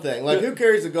is one thing. Like, who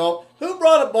carries the golf? Who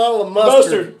brought a bottle of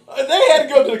mustard? They had to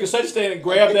go to the concession stand and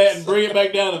grab that and bring it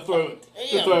back down and throw it.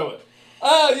 Damn.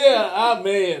 Oh, yeah.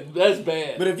 Man, that's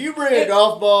bad. But if you bring a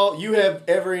golf ball, you have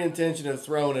every intention of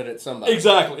throwing it at somebody.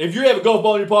 Exactly. If you have a golf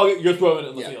ball in your pocket, you're throwing it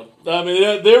in the field. I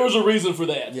mean, there was a reason for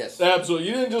that. Yes. Absolutely.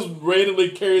 You didn't just randomly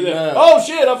carry that. No. Oh,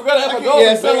 shit, I forgot to have my golf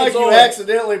Yeah, it's not like you on.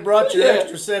 accidentally brought your Yeah.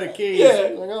 extra set of keys. Yeah.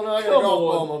 Like, oh, no, I got a golf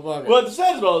ball in my pocket. Well, the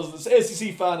sad about it is the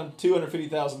SEC fined them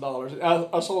 $250,000.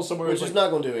 I saw somewhere Which is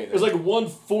not going to do anything. It's like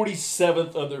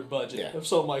 1/47th of their budget, Yeah. or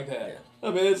something like that. Yeah. I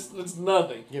mean, it's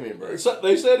nothing. Give me a break.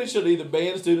 They said it should either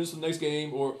ban students the next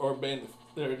game or ban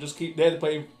They had to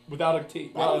play without a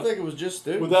team. I don't think it was just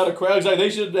students. Without a crowd. Exactly. They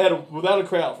should have had without a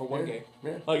crowd for one game.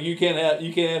 Yeah. Like you can't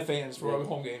have fans for a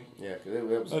home game. Yeah,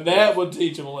 because that would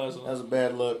teach them a lesson. That was a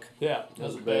bad look. Yeah, that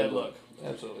was a bad look.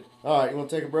 Absolutely. All right, you want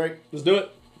to take a break? Let's do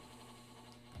it.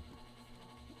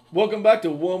 Welcome back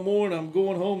to one more, and I'm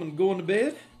going home and going to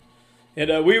bed.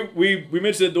 And we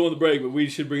mentioned it during the break, but we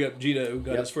should bring up Gino, who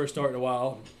got his first start in a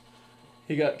while.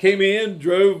 He came in,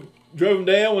 drove him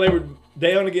down when they were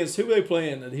down against who were they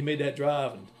playing, and he made that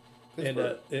drive.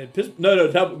 The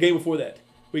game before that,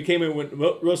 we came in when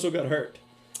Russell got hurt.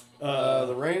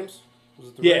 The Rams. Was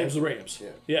it the Rams? Rams? It was the Rams.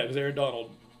 Yeah, because Aaron Donald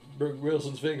broke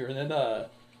Wilson's finger, and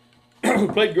then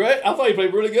played great. I thought he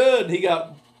played really good. He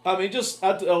got. I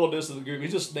tell this to the group.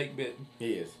 He's just snake bitten.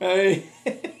 He is.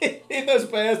 He does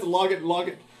pass to lock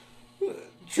it,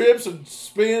 trips and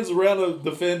spins around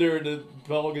the defender, and the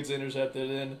ball gets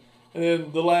intercepted. And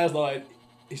then the last night,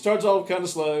 he starts off kind of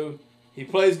slow. He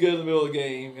plays good in the middle of the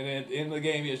game, and then at the end of the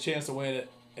game, he has a chance to win it,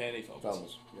 and he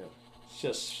fumbles. Yeah.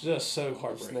 It's just so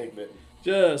heartbreaking. Snake bitten.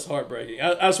 Just heartbreaking.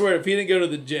 I swear, if he didn't go to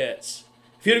the Jets,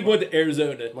 if he had went to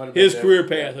Arizona, his career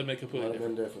path would make completely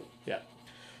different. Been different. Yeah.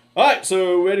 All right,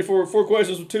 so ready for 4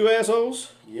 questions with 2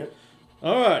 assholes? Yep.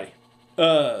 All righty.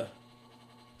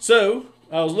 So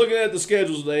I was looking at the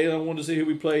schedules today, and I wanted to see who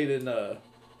we played in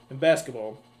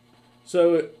basketball.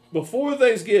 So before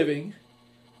Thanksgiving,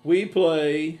 we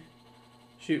play.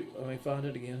 Shoot, let me find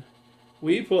it again.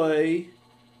 We play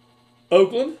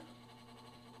Oakland,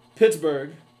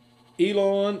 Pittsburgh,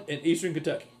 Elon, and Eastern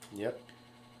Kentucky. Yep.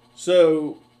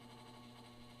 So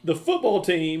the football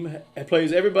team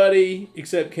plays everybody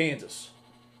except Kansas.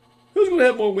 Who's going to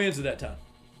have more wins at that time?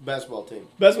 Basketball team.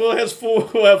 Basketball has 4.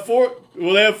 Will have 4.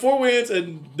 Will have 4 wins,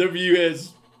 and WU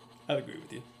has. I agree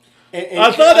with you. And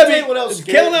I thought that'd be what else.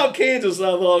 Count out Kansas.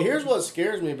 I thought. Here's what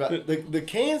scares me about the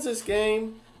Kansas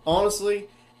game. Honestly,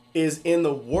 is in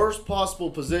the worst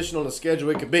possible position on the schedule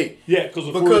it could be. Yeah,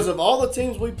 because of all the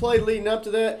teams we played leading up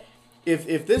to that.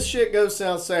 If this shit goes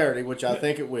south Saturday, which I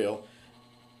think it will,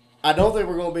 I don't think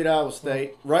we're going to beat Iowa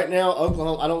State. Right now,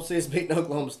 Oklahoma. I don't see us beating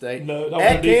Oklahoma State. No,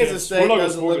 at Kansas State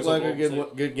doesn't look like a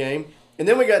good game. And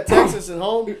then we got Texas at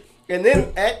home, and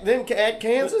then at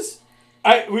Kansas.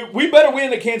 We better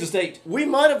win at Kansas State. We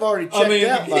might have already checked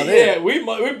out by then. Yeah,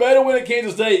 we better win at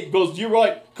Kansas State because you're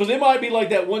right. Because it might be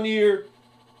like that one year.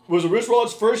 Was it Rich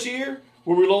Rod's first year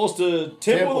where we lost to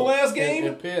Temple in the last game?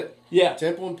 And Pitt. Yeah.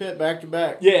 Temple and Pitt back to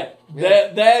back. Yeah.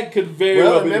 That could very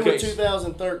well be the remember case.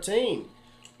 2013,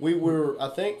 we were, I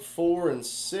think,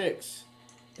 4-6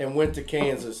 and went to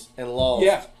Kansas and lost.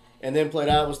 Yeah. And then played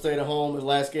Iowa State at home in the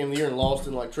last game of the year and lost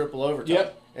in like triple overtime.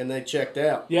 Yep. And they checked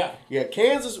out. Yeah. Yeah,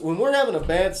 Kansas, when we're having a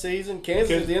bad season,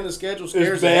 Kansas at the end of the schedule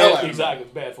scares the hell out of me. Exactly.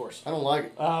 It's bad for us. I don't like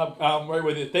it. I'm right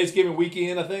with you. Thanksgiving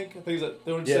weekend, I think. I think it's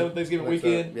the 27th Thanksgiving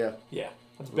weekend. Yeah. Yeah.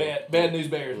 That's bad news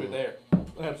bears right there.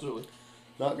 Absolutely.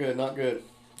 Not good, not good.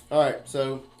 All right,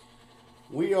 so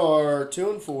we are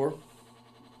 2-4.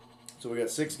 So we got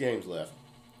 6 games left.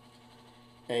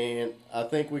 And I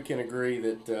think we can agree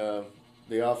that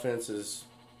the offense is,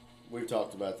 we've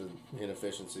talked about the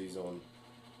inefficiencies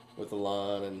with the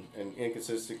line and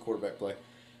inconsistent quarterback play.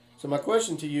 So my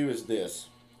question to you is this,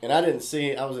 and I didn't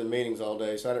see, I was in meetings all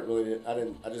day, so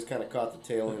I just kind of caught the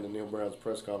tail end of Neil Brown's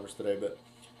press conference today, but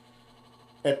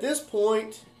at this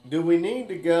point, do we need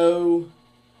to go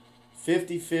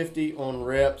 50-50 on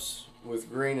reps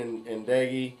with Green and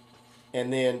Daggy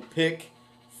and then pick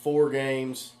 4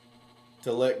 games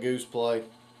to let Goose play?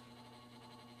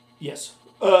 Yes.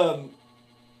 I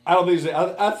don't think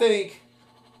so.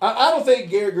 I don't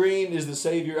think Garrett Green is the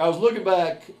savior. I was looking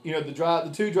back,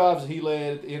 the 2 drives that he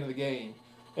led at the end of the game,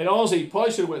 and honestly, he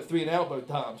probably should have went 3 and out both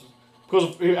times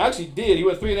because he actually did. He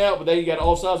went 3 and out, but then he got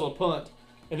offsides on a punt,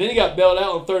 and then he got bailed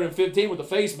out on 3rd and 15 with the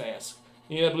face mask.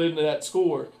 He ended up leading to that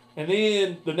score, and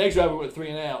then the next drive he went 3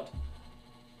 and out.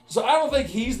 So I don't think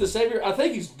he's the savior. I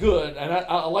think he's good, and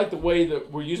I like the way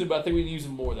that we're using him, but I think we can use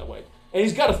him more that way. And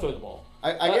he's got to throw the ball.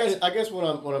 I guess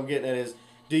what I'm getting at is,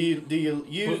 do you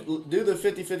do the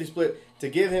 50-50 split to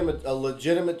give him a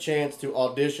legitimate chance to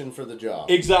audition for the job?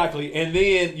 Exactly, and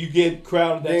then you give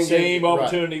Crowder that same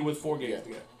opportunity with 4 games to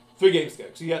go, 3 games to go.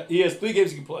 So he has 3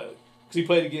 games he can play because he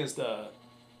played against Long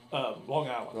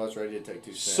Island. No, that's right. He did take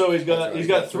 2 snaps. So he's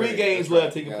got 3 games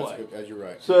left he can play. As you're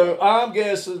right. So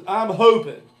I'm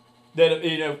hoping that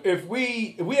if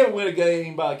we haven't win a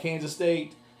game by Kansas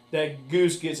State, that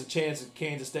Goose gets a chance at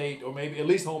Kansas State or maybe at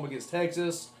least home against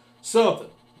Texas, something.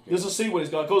 Just to see what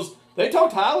he's got. Because they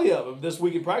talked highly of him this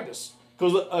week in practice.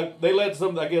 Because they let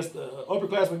the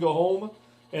upperclassmen go home,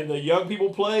 and the young people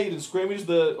played and scrimmaged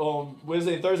on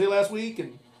Wednesday and Thursday last week,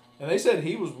 and and they said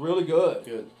he was really good.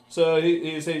 Good. So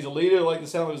he said he's a leader, like the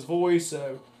sound of his voice.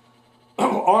 So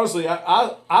honestly,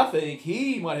 I think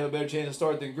he might have a better chance to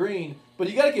start than Green. But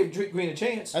you got to give Green a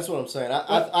chance. That's what I'm saying.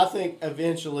 I think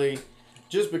eventually,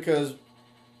 just because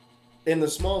in the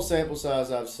small sample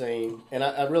size I've seen, and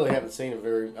I really haven't seen a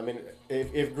very. I mean,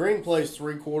 if Green plays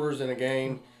 3 quarters in a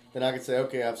game, then I could say,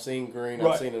 okay, I've seen Green.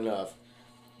 I've seen enough.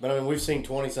 But I mean, we've seen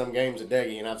 20-some games a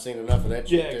day, and I've seen enough of that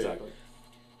shit too. Exactly.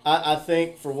 I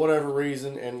think for whatever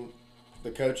reason, and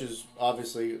the coaches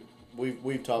obviously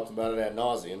we've talked about it ad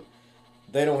nauseum,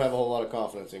 they don't have a whole lot of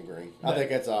confidence in Green. I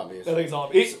think that's obvious. I think it's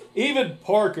obvious. Even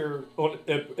Parker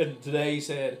today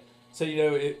said, "So you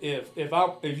know,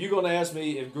 if you're going to ask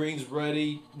me if Green's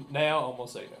ready now, I'm going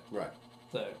to say no." Right.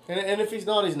 So and if he's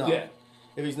not, he's not. Yeah.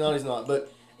 If he's not, he's not.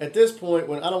 But at this point,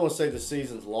 when I don't want to say the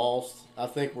season's lost, I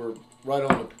think we're right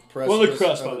on the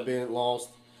precipice of it being lost.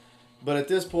 But at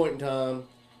this point in time,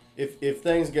 if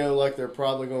things go like they're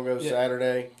probably going to go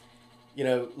Saturday, you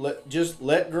know,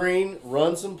 let Green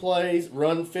run some plays,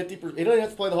 run 50%. He don't even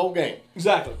have to play the whole game.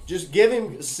 Exactly. Just give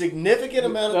him a significant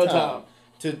amount of time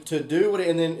to do what.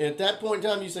 And then at that point in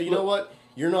time, you say, you know what,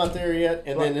 you're not there yet.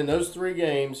 And then in those 3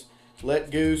 games,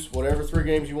 let Goose, whatever 3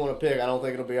 games you want to pick. I don't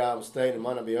think it'll be Iowa State. It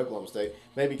might not be Oklahoma State.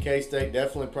 Maybe K-State.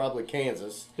 Definitely probably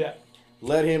Kansas. Yeah.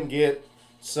 Let him get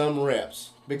some reps.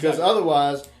 Because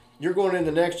otherwise, you're going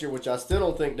into next year, which I still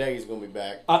don't think Daggy's going to be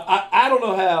back. I don't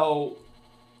know how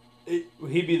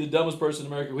he'd be the dumbest person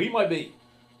in America. He might be.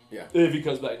 Yeah. If he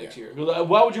comes back next year.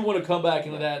 Why would you want to come back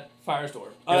into that firestorm?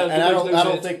 I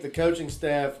don't think the coaching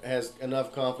staff has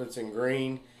enough confidence in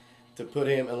Green to put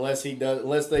him, unless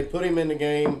they put him in the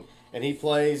game and he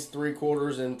plays 3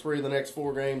 quarters in 3 of the next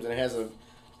 4 games and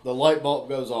the light bulb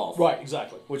goes off. Right,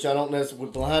 exactly. Which I don't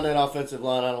necessarily, behind that offensive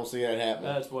line, I don't see that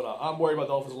happening. That's what I'm worried about.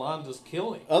 The offensive line just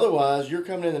killing him. Otherwise, you're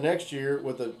coming in the next year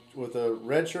with a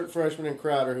redshirt freshman in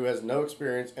Crowder who has no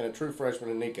experience and a true freshman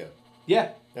in Nico.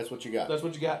 Yeah, that's what you got. That's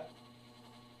what you got.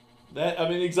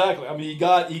 Exactly. I mean, you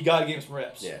got to give him some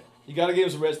reps. Yeah, you got to give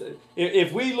him some reps.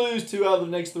 If we lose 2 out of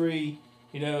the next 3,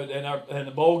 you know, and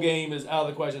the bowl game is out of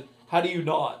the question, how do you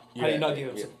not give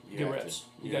him some reps?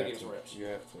 You got to give him some reps. You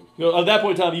have to. You know, at that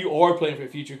point in time, you are playing for the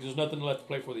future because there's nothing left to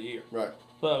play for the year. Right.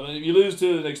 So if you lose 2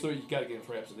 of the next 3, you got to give him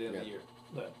some reps at the end of the year.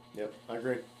 So. Yep, I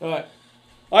agree. All right.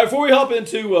 Before we hop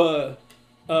into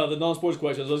the non-sports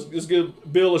questions, let's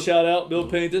give Bill a shout out. Bill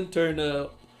Pennington turned,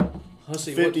 let's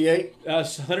see, 58.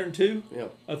 102. Yeah.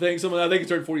 I think he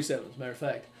turned 47. As a matter of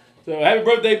fact. So happy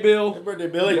birthday, Bill. Happy birthday,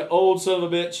 Billy. You old son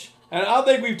of a bitch. And I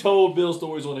think we've told Bill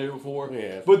stories on here before.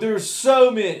 Yeah. But there's so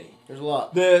many. There's a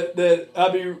lot that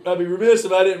I'd be remiss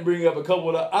if I didn't bring up a couple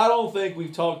that I don't think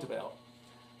we've talked about.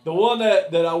 The one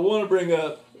that I want to bring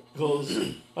up because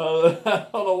I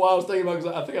don't know why I was thinking about,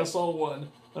 because I think I saw one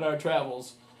on our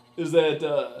travels, is that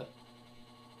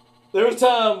there was a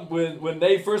time when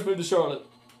they first moved to Charlotte,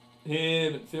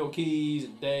 him and Phil Keys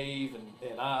and Dave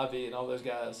and Ivy and all those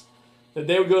guys, that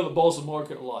they would go to the Balsa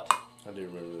Market a lot. I do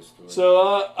remember this story.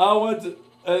 So I went to,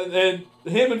 and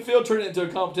him and Phil turned it into a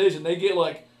competition. They get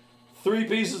like 3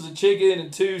 pieces of chicken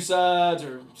and 2 sides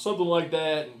or something like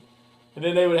that. And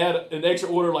then they would have an extra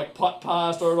order like pot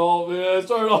pie started off. Yeah, it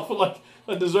started off with like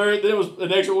a dessert. Then it was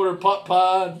an extra order of pot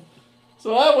pie.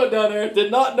 So I went down there,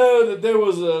 did not know that there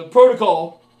was a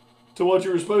protocol to what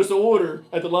you were supposed to order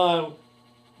at the line.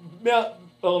 Now,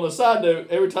 on a side note,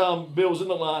 every time Bill was in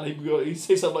the line, he'd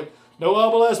say something like, "No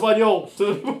habla español," to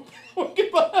the people who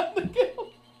get behind the counter.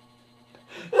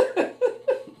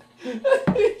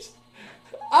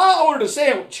 I ordered a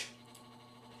sandwich.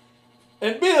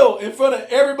 And Bill, in front of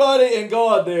everybody and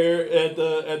God there at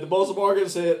the Balsa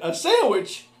Market, said, "A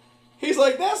sandwich?" He's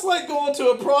like, "That's like going to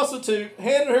a prostitute,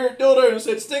 handing her a dildo and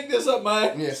said, 'Stick this up my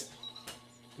ass.'" Yes.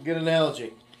 Good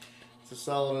analogy. It's a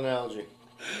solid analogy.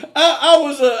 I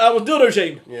was dildo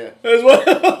shamed. Yeah. That's what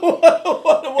it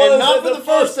was. And not for the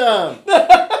first time.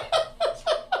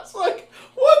 It's like,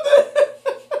 what the?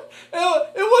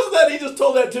 It wasn't that he just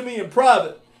told that to me in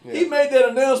private. Yeah. He made that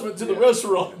announcement to the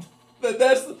restaurant.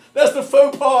 That's the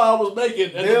faux pas I was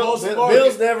making.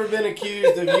 Bill's never been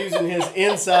accused of using his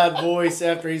inside voice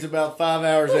after he's about 5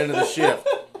 hours into the shift.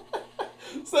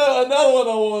 So another one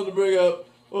I wanted to bring up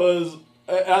was,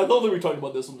 I don't think we talked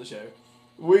about this on the show.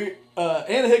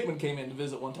 Anna Hickman came in to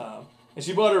visit one time, and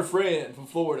she brought her friend from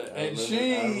Florida, and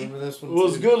she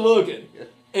was good looking. Yeah.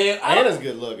 And Anna's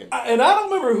good looking. And I don't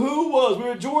remember who it was. We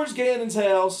were at George Gannon's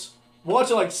house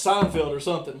watching like Seinfeld or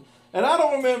something, and I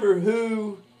don't remember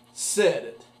who said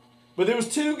it, but there was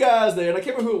 2 guys there, and I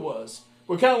can't remember who it was.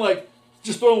 We're kind of like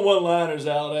just throwing one-liners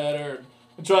out at her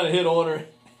and trying to hit on her.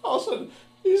 All of a sudden,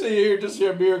 you see here, just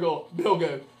hear Bill go,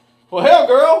 "Well, hell,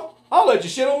 girl, I'll let you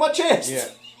shit on my chest. Yeah.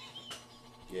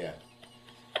 Yeah.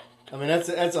 I mean, that's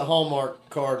a Hallmark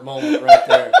card moment right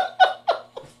there.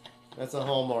 That's a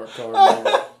Hallmark card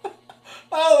moment.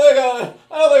 I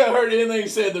don't think I heard anything he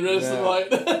said the rest of the night.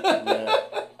 No.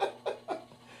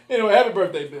 Anyway, happy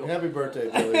birthday, Bill. Happy birthday,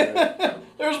 Billy. Ray.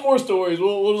 There's more stories.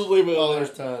 We'll just leave it. Oh, there.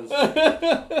 there's tons.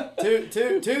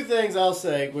 Two things I'll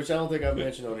say, which I don't think I've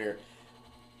mentioned on here.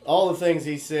 All the things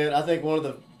he said, I think one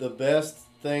of the best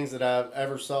things that I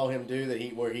ever saw him do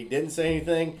where he didn't say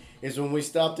anything is when we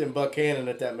stopped in Buchanan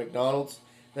at that McDonald's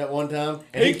that one time,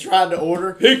 and he tried to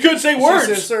order. He couldn't say words.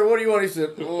 She said, "Sir, what do you want?" He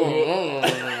said,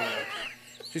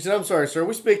 She said, "I'm sorry, sir.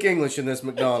 We speak English in this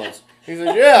McDonald's." He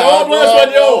said, "Yeah." No hablo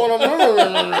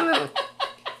español.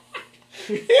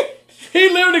 He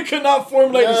literally could not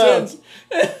formulate a sentence.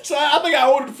 So I think I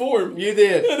ordered for him. You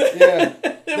did, yeah.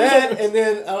 That and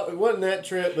then it wasn't that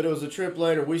trip, but it was a trip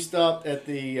later. We stopped at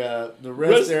the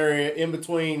rest area in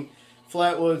between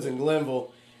Flatwoods and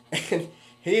Glenville, and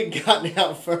he had gotten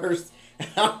out first. And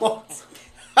I walked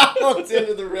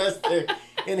into the rest there,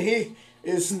 and he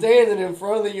is standing in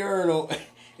front of the urinal,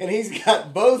 and he's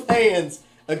got both hands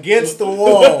against the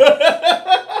wall,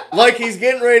 like he's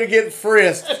getting ready to get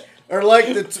frisked. Or like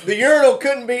the urinal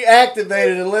couldn't be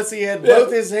activated unless he had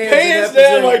both his hands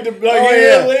down, like it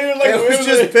was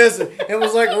just pissing. It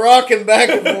was like rocking back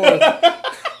and forth.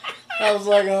 I was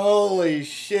like, "Holy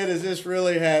shit, is this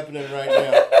really happening right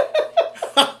now?"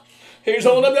 He was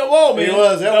holding up that wall, man. He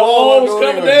was. That wall was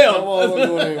coming down. That wall wasn't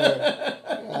going anywhere.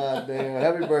 God damn!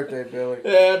 Happy birthday, Billy.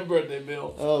 Yeah, happy birthday,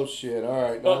 Bill. Oh shit! All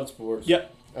right, non-sports.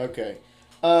 Yep. Okay.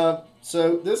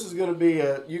 So this is going to be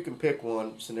you can pick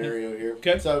one scenario here.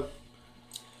 Okay. So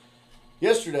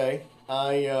yesterday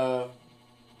I've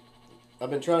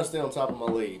been trying to stay on top of my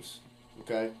leaves.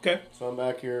 Okay. Okay. So I'm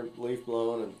back here leaf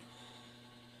blowing and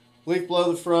leaf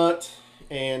blow the front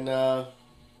and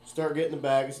start getting the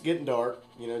back. It's getting dark.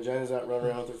 You know, Jana's out running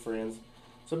around with her friends.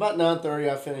 So about 9:30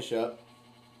 I finish up.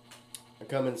 I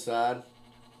come inside.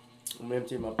 I'm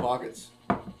emptying my pockets.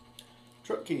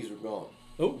 Truck keys were gone.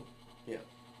 Oh. Yeah.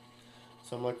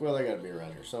 So I'm like, well, they got to be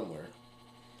around here somewhere.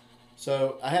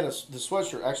 So I had the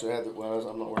sweatshirt. Actually, I had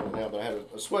I'm not wearing it now, but I had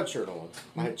a sweatshirt on.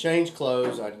 I had changed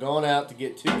clothes. I'd gone out to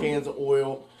get 2 cans of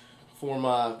oil for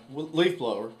my leaf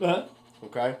blower. Uh-huh.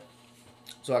 Okay.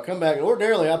 So I come back, and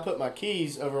ordinarily I put my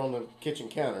keys over on the kitchen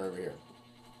counter over here.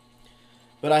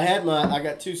 But I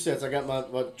got 2 sets. I got my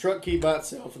truck key by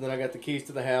itself, and then I got the keys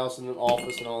to the house and the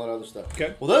office and all that other stuff.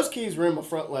 Okay. Well, those keys were in my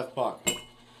front left pocket.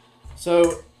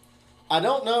 So I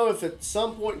don't know if at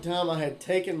some point in time I had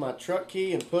taken my truck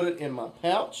key and put it in my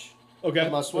pouch. Okay.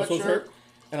 My sweatshirt.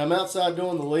 And I'm outside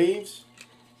doing the leaves,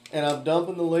 and I'm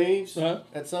dumping the leaves. Uh-huh.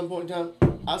 At some point in time,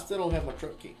 I still don't have my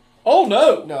truck key. Oh,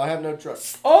 no. No, I have no truck.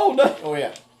 Oh, no. Oh,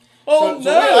 yeah. Oh,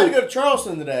 So I had to go to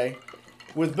Charleston today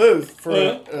with Booth for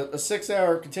a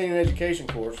 6-hour continuing education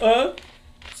course. Uh-huh.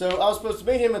 So I was supposed to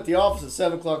meet him at the office at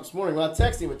 7 o'clock this morning. Well, I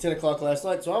texted him at 10 o'clock last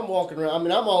night, so I'm walking around. I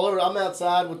mean, I'm all over. I'm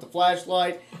outside with the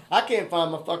flashlight. I can't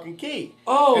find my fucking key.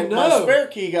 Oh, and no. my spare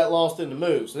key got lost in the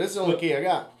move, so this is the only key I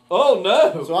got. Oh,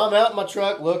 no. So I'm out in my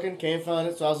truck looking, can't find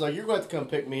it. So I was like, you're going to have to come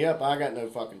pick me up. I got no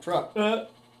fucking truck. Uh-huh.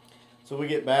 So we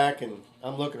get back, and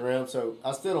I'm looking around, so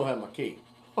I still don't have my key.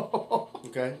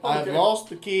 Okay? I have lost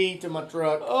the key to my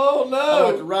truck. Oh, no. I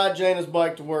have to ride Jana's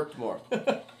bike to work tomorrow.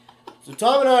 So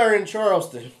Tom and I are in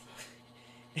Charleston,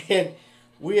 and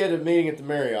we had a meeting at the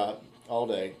Marriott all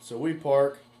day. So we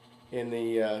park in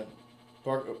the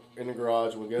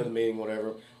garage, and we go to the meeting,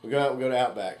 whatever. We go out, we go to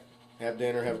Outback, have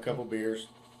dinner, have a couple beers.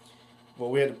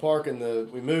 Well, we had to park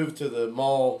we moved to the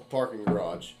mall parking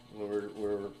garage when we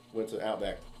went to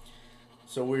Outback.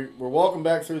 So we're walking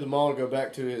back through the mall to go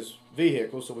back to his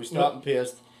vehicle, so we stopped and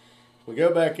pissed. We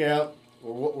go back out.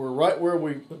 We're right where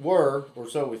we were, or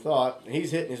so we thought. And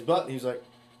he's hitting his button. He's like,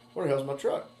 "Where the hell's my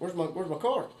truck? Where's my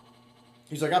car?"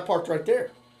 He's like, "I parked right there.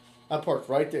 I parked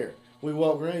right there." We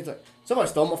walk around. He's like, "Somebody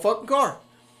stole my fucking car.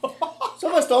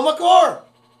 Somebody stole my car."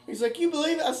 He's like, "You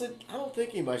believe it?" I said, "I don't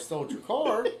think anybody stole your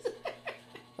car." I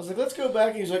was like, "Let's go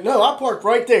back." And he's like, "No, I parked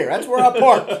right there. That's where I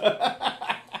parked."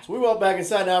 So we walked back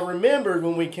inside. Now, I remembered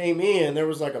when we came in, there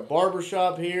was like a barber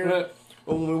shop here.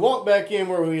 But when we walked back in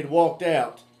where we had walked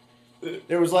out,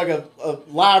 there was like a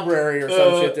library or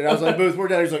some shit there. I was like, "Booth, we're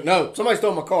down." He's like, "No, somebody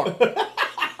stole my car."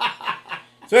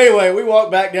 So anyway, we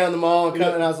walked back down the mall and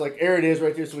I was like, "There it is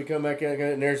right there." So we come back in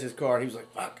and there's his car. And he was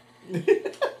like, "Fuck."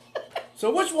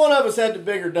 So which one of us had the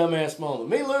bigger dumbass moment?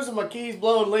 Me losing my keys,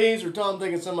 blowing leaves, or Tom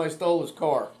thinking somebody stole his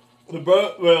car?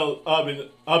 Well, I mean,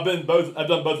 I've done both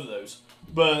of those.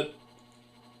 But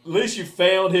at least you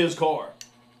found his car.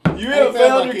 You haven't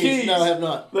found your keys. No, I have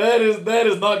not. That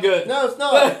is not good. No, it's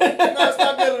not. No, it's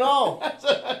not good at all.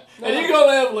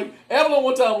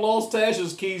 one time lost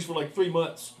Tasha's keys for like 3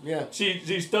 months. Yeah.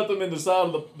 She stuffed them in the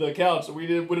side of the couch that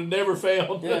we would have never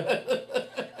found. Yeah.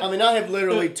 I mean, I have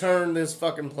literally turned this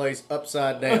fucking place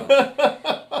upside down.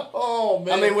 Oh,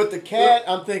 man. I mean, with the cat,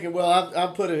 I'm thinking, well, I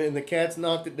put it in. The cat's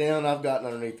knocked it down. I've gotten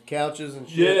underneath the couches and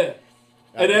shit. Yeah.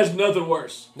 And there's nothing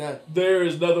worse. No. There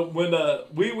is nothing. When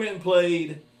we went and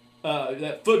played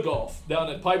that foot golf down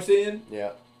at Pipes Inn,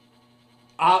 Yeah.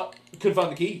 I couldn't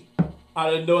find the key. I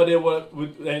had no idea what.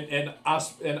 And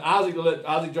Isaac let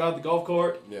Isaac drive the golf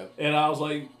cart. Yeah. And I was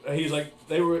like, he's like,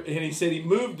 and he said he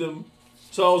moved them.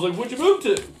 So I was like, what'd you move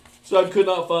to? So I could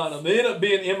not find them. They ended up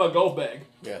being in my golf bag.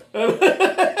 Yeah.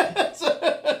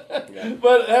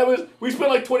 But we spent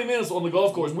like 20 minutes on the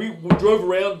golf course. We drove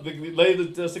around, laid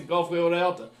the golf field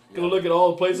out to go look at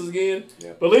all the places again.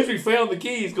 Yeah. But at least we found the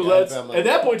keys because at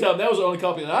that point in time, that was the only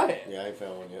copy that I had. Yeah, I ain't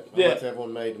found one yet. Yeah. I'll have to have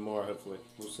one made tomorrow, hopefully.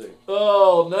 We'll see.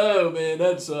 Oh, no, man.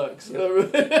 That sucks.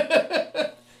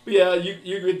 But yeah,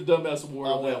 you get the dumbass award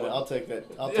on that one. I'll take that.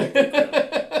 I'll take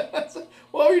that.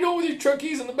 What are you doing with your truck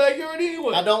keys in the backyard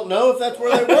anyway? I don't know if that's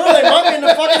where they were. They might be in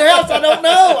the fucking house. I don't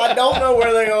know. I don't know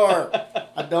where they are.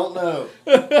 I don't know.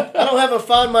 I don't have a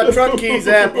Find My Truck Keys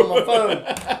app on my phone.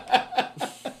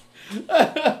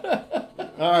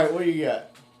 All right, what do you got?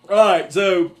 All right,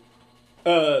 so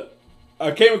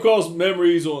I came across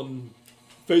memories on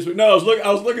Facebook. No,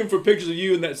 I was looking for pictures of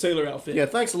you in that sailor outfit. Yeah,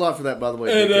 thanks a lot for that, by the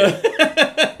way. And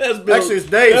that's Bill. Actually, it's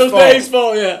Dave's That was fault. Dave's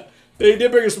fault. Yeah, he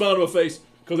did bring a smile to my face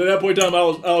because at that point in time I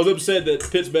was upset that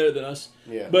Pitt's better than us.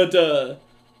 Yeah. But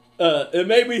it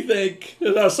made me think.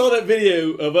 I saw that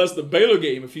video of us the Baylor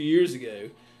game a few years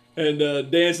ago,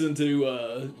 and dancing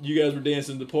to you guys were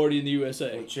dancing to Party in the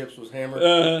USA. When Chips was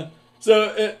hammered.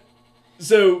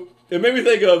 So it made me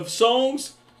think of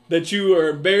songs that you are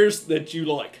embarrassed that you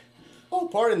like. Oh,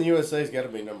 Party in the USA's got to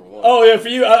be number one. Oh yeah, for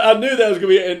you, I knew that was gonna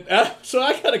be. And so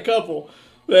I got a couple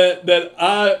that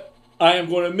I am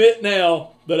going to admit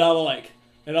now that I like,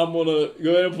 and I'm going to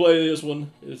go ahead and play this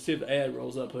one. Let's see if the ad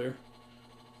rolls up here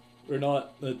or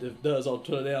not. If it does, I'll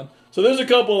turn it down. So there's a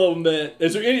couple of them that.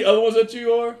 Is there any other ones that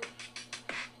you are?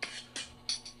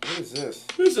 What is this?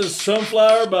 This is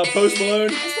Sunflower by Post Malone.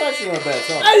 That's actually not a bad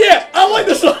song. Yeah, I like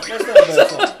the song. That's not a bad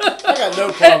song. I got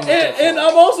no problem with that song. And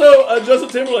I'm also a Justin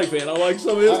Timberlake fan. I like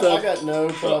some of his stuff. I got no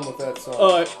problem with that song.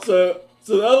 All right, so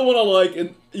the other one I like,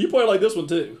 and you probably like this one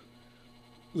too.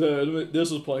 So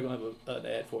this is probably gonna have an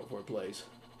ad for it before it plays.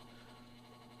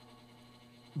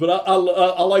 But I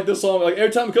like this song. Like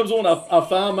every time it comes on, I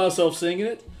find myself singing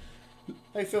it.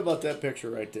 How you feel about that picture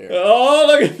right there? Oh,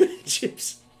 look at me,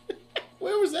 Chips.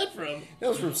 Where was that from? That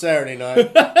was from Saturday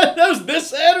night. That was this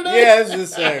Saturday? Yeah, it was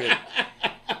this Saturday.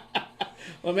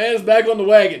 My man is back on the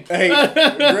wagon. Hey,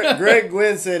 Greg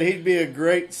Gwynn said he'd be a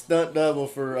great stunt double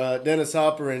for Dennis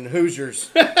Hopper in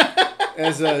Hoosiers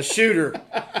as a shooter.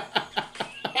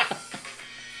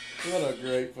 What a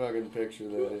great fucking picture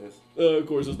that is. Of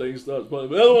course, this thing starts playing.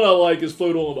 But the other one I like is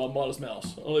Float On by Modest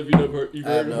Mouse. I don't know if you've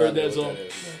heard that song.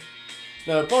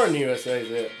 No, Part in the USA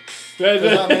is it. That's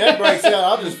I mean, that breaks out.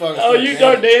 I'll just fucking. Oh, you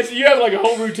start dancing. You have like a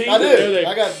whole routine. I do. There.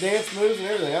 I got dance moves and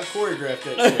everything. I've choreographed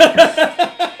that shit.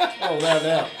 Oh, without a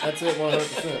doubt. That's it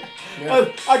 100%.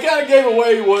 Yeah. I kind of gave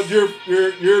away what your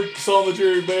song that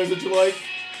you're embarrassed that you like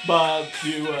by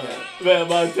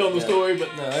by telling the story,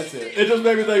 but no, that's it. It just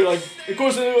made me think like, of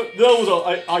course, the other was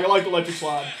I like Electric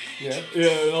Slide. Yeah. Yeah,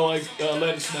 and I like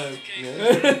Let It Snow. Yeah.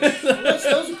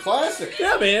 Those are classic.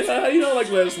 Yeah, man. You don't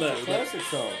like Let It Snow. Classic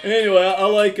song. Anyway, I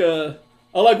like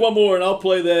one more, and I'll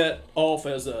play that off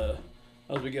as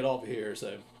we get off of here.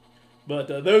 So, but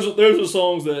those are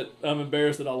songs that I'm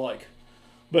embarrassed that I like.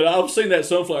 But I'll sing that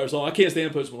Sunflower song. I can't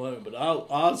stand Post Malone, but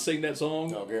I'll sing that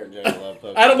song. No, Garrett and Jay love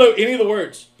Post. I don't know any of the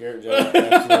words. Garrett and Jay,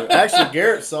 absolutely. Actually,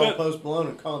 Garrett saw Post Malone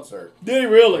in concert. Did he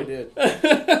really? He did.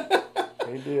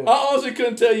 He did. I honestly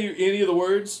couldn't tell you any of the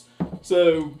words.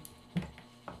 So,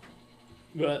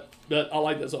 but I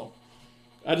like that song.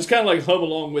 I just kind of like hum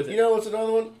along with it. You know what's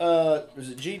another one? Is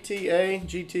it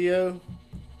GTO?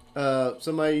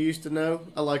 Somebody you used to know.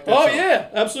 I like that. Oh song. yeah,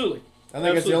 absolutely. I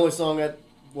think it's the only song that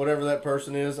whatever that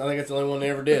person is. I think it's the only one they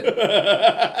ever did.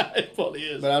 It probably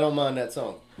is. But I don't mind that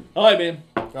song. All right, man.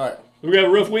 All right. We got a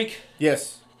rough week.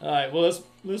 Yes. All right. Well,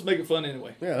 let's make it fun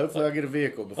anyway. Yeah. Hopefully, I'll get a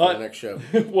vehicle before the next show.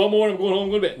 One more, and I'm going home.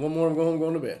 Going to bed. One more. I'm going home.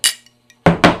 Going to bed.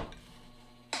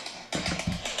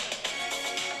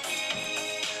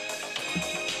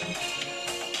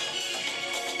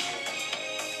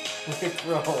 Rick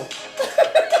Roll.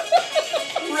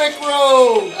 Rick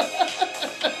Roll.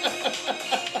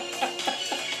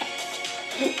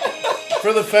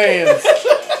 For the fans.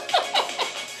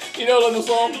 You know who loves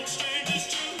the song?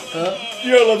 Huh?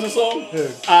 You know who loves the song? Who?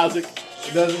 Isaac.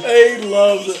 Does he? He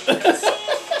loves it.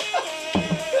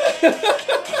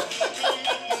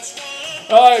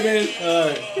 All right, man. All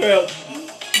right. Well,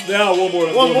 now one more.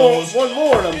 One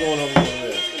more, and I'm going over.